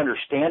you don't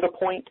understand a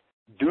point,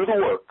 do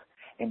the work,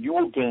 and you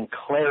will gain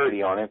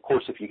clarity on it. Of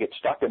course, if you get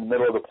stuck in the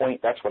middle of the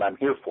point, that's what I'm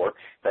here for.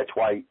 That's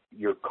why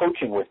you're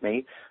coaching with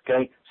me.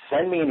 Okay,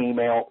 send me an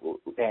email,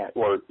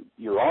 or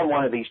you're on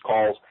one of these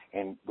calls,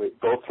 and we'll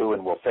go through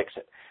and we'll fix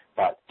it.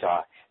 But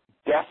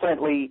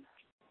definitely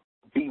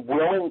be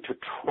willing to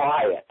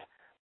try it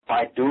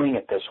by doing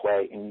it this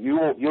way, and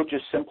you'll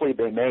just simply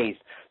be amazed.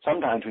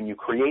 Sometimes when you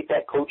create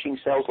that coaching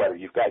sales letter,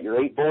 you've got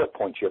your 8 bullet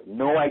points. You have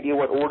no idea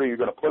what order you're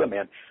going to put them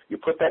in. You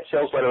put that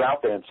sales letter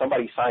out there, and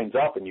somebody signs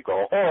up, and you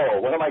go, oh,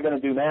 what am I going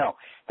to do now?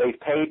 They've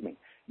paid me.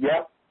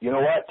 Yep, you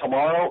know what?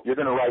 Tomorrow you're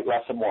going to write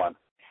lesson 1,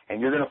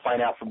 and you're going to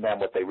find out from them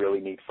what they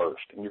really need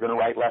first, and you're going to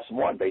write lesson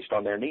 1 based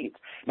on their needs.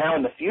 Now,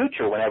 in the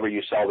future, whenever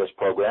you sell this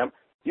program,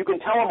 you can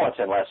tell them what's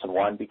in lesson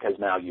 1 because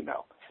now you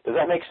know. Does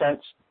that make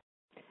sense?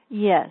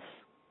 Yes.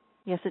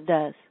 Yes, it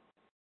does.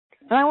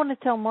 And I want to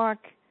tell Mark,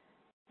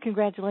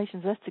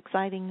 congratulations. That's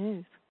exciting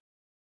news.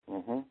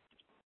 Mm-hmm.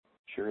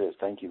 Sure is.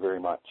 Thank you very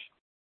much.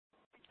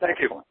 Thank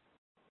you.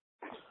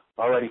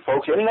 All righty,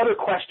 folks. Any other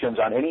questions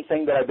on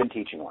anything that I've been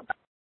teaching on?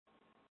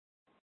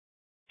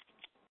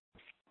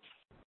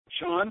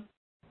 Sean?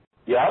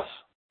 Yes?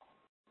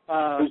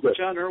 Who's this?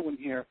 John Irwin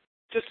here.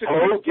 Just a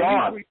Hello, quick,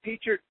 John. can you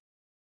repeat your...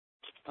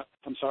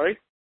 I'm sorry?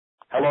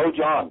 Hello,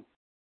 John.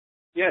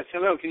 Yes,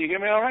 hello. Can you hear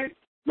me all right?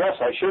 Yes,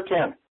 I sure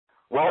can.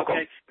 Welcome.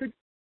 Okay, good.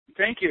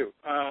 Thank you.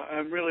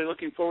 I'm really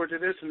looking forward to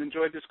this and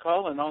enjoyed this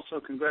call, and also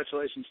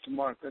congratulations to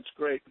Mark. That's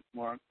great,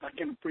 Mark. I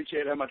can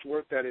appreciate how much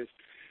work that is.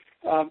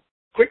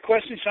 Quick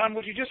question, Sean.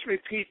 Would you just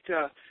repeat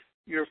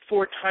your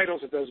 4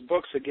 titles of those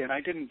books again?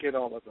 I didn't get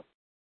all of them.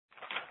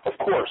 Of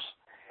course.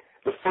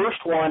 The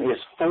first one is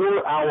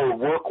 4-Hour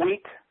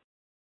Workweek.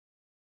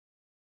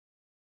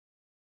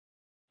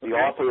 The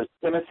author is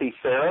Timothy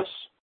Ferriss.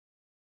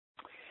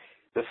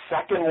 The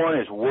second one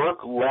is Work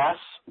Less,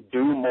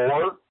 Do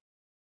More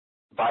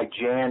by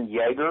Jan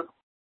Yeager.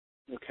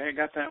 Okay, I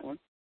got that one.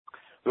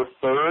 The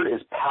third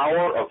is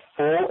Power of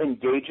Full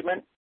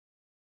Engagement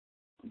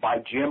by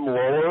Jim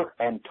Loehr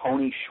and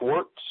Tony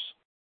Schwartz.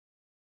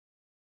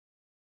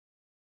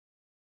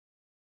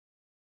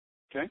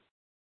 Okay.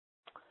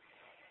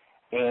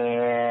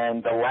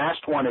 And the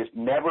last one is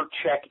Never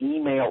Check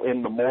Email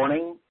in the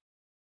Morning,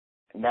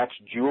 and that's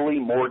Julie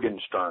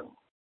Morgenstern.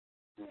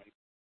 Right.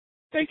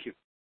 Thank you.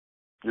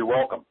 You're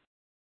welcome.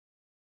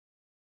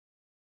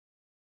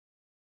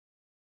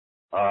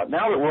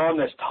 Now that we're on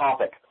this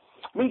topic,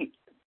 let me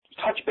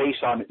touch base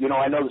on,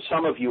 I know that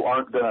some of you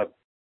aren't going to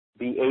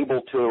be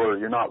able to, or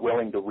you're not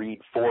willing to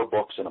read 4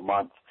 books in a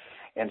month,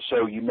 and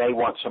so you may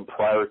want some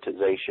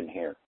prioritization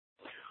here.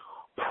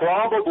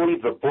 Probably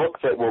the book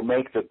that will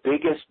make the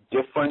biggest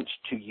difference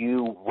to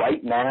you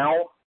right now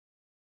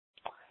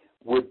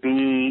would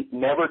be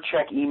Never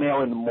Check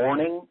Email in the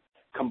Morning,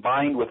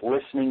 combined with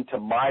listening to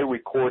my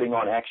recording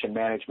on action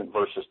management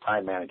versus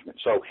time management.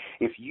 So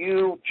if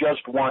you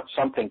just want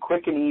something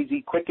quick and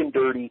easy, quick and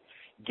dirty,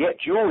 get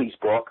Julie's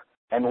book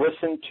and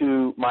listen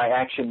to my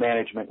action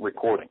management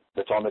recording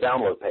that's on the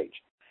download page.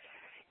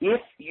 If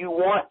you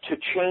want to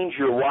change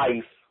your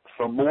life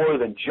for more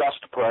than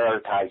just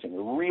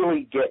prioritizing,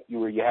 really get you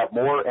where you have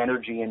more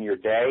energy in your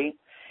day,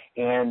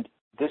 and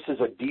this is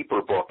a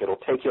deeper book. It'll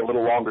take you a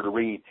little longer to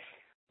read.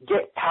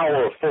 Get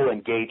Power of Full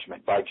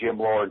Engagement by Jim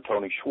Loehr and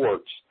Tony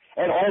Schwartz,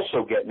 and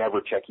also get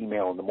Never Check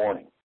Email in the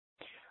Morning.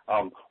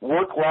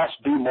 Work Less,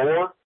 Do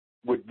More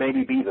would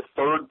maybe be the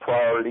 3rd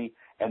priority,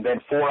 and then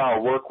 4-Hour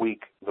Workweek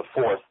the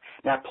 4th.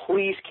 Now,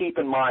 please keep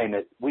in mind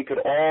that we could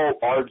all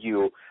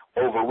argue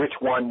over which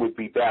one would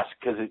be best,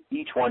 because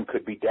each one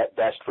could be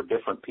best for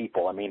different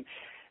people. I mean,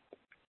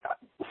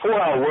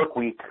 4-Hour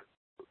Workweek,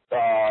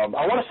 I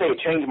want to say it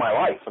changed my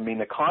life. I mean,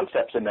 the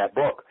concepts in that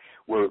book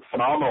were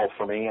phenomenal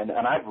for me, and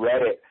I've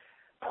read it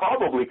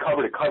probably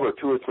cover to cover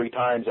 2 or 3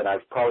 times, and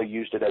I've probably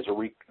used it as a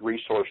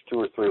resource 2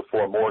 or 3 or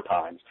 4 more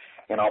times,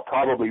 and I'll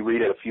probably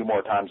read it a few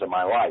more times in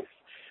my life.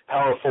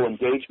 Powerful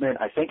Engagement,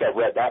 I think I've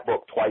read that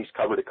book twice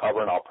cover to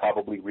cover, and I'll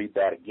probably read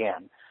that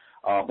again.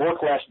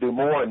 Work Less, Do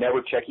More, and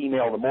Never Check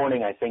Email in the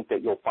Morning, I think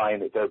that you'll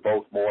find that they're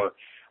both more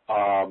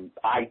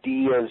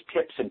ideas,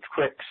 tips and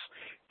tricks,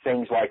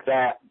 things like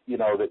that,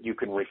 that you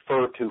can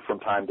refer to from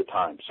time to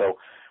time. So,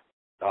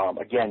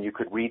 again, you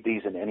could read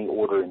these in any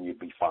order and you'd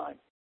be fine.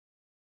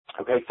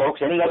 Okay,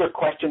 folks, any other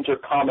questions or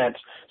comments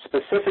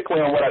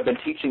specifically on what I've been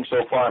teaching so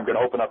far? I'm going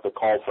to open up the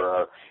call for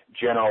our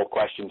general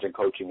questions and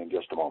coaching in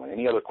just a moment.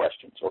 Any other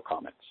questions or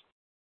comments?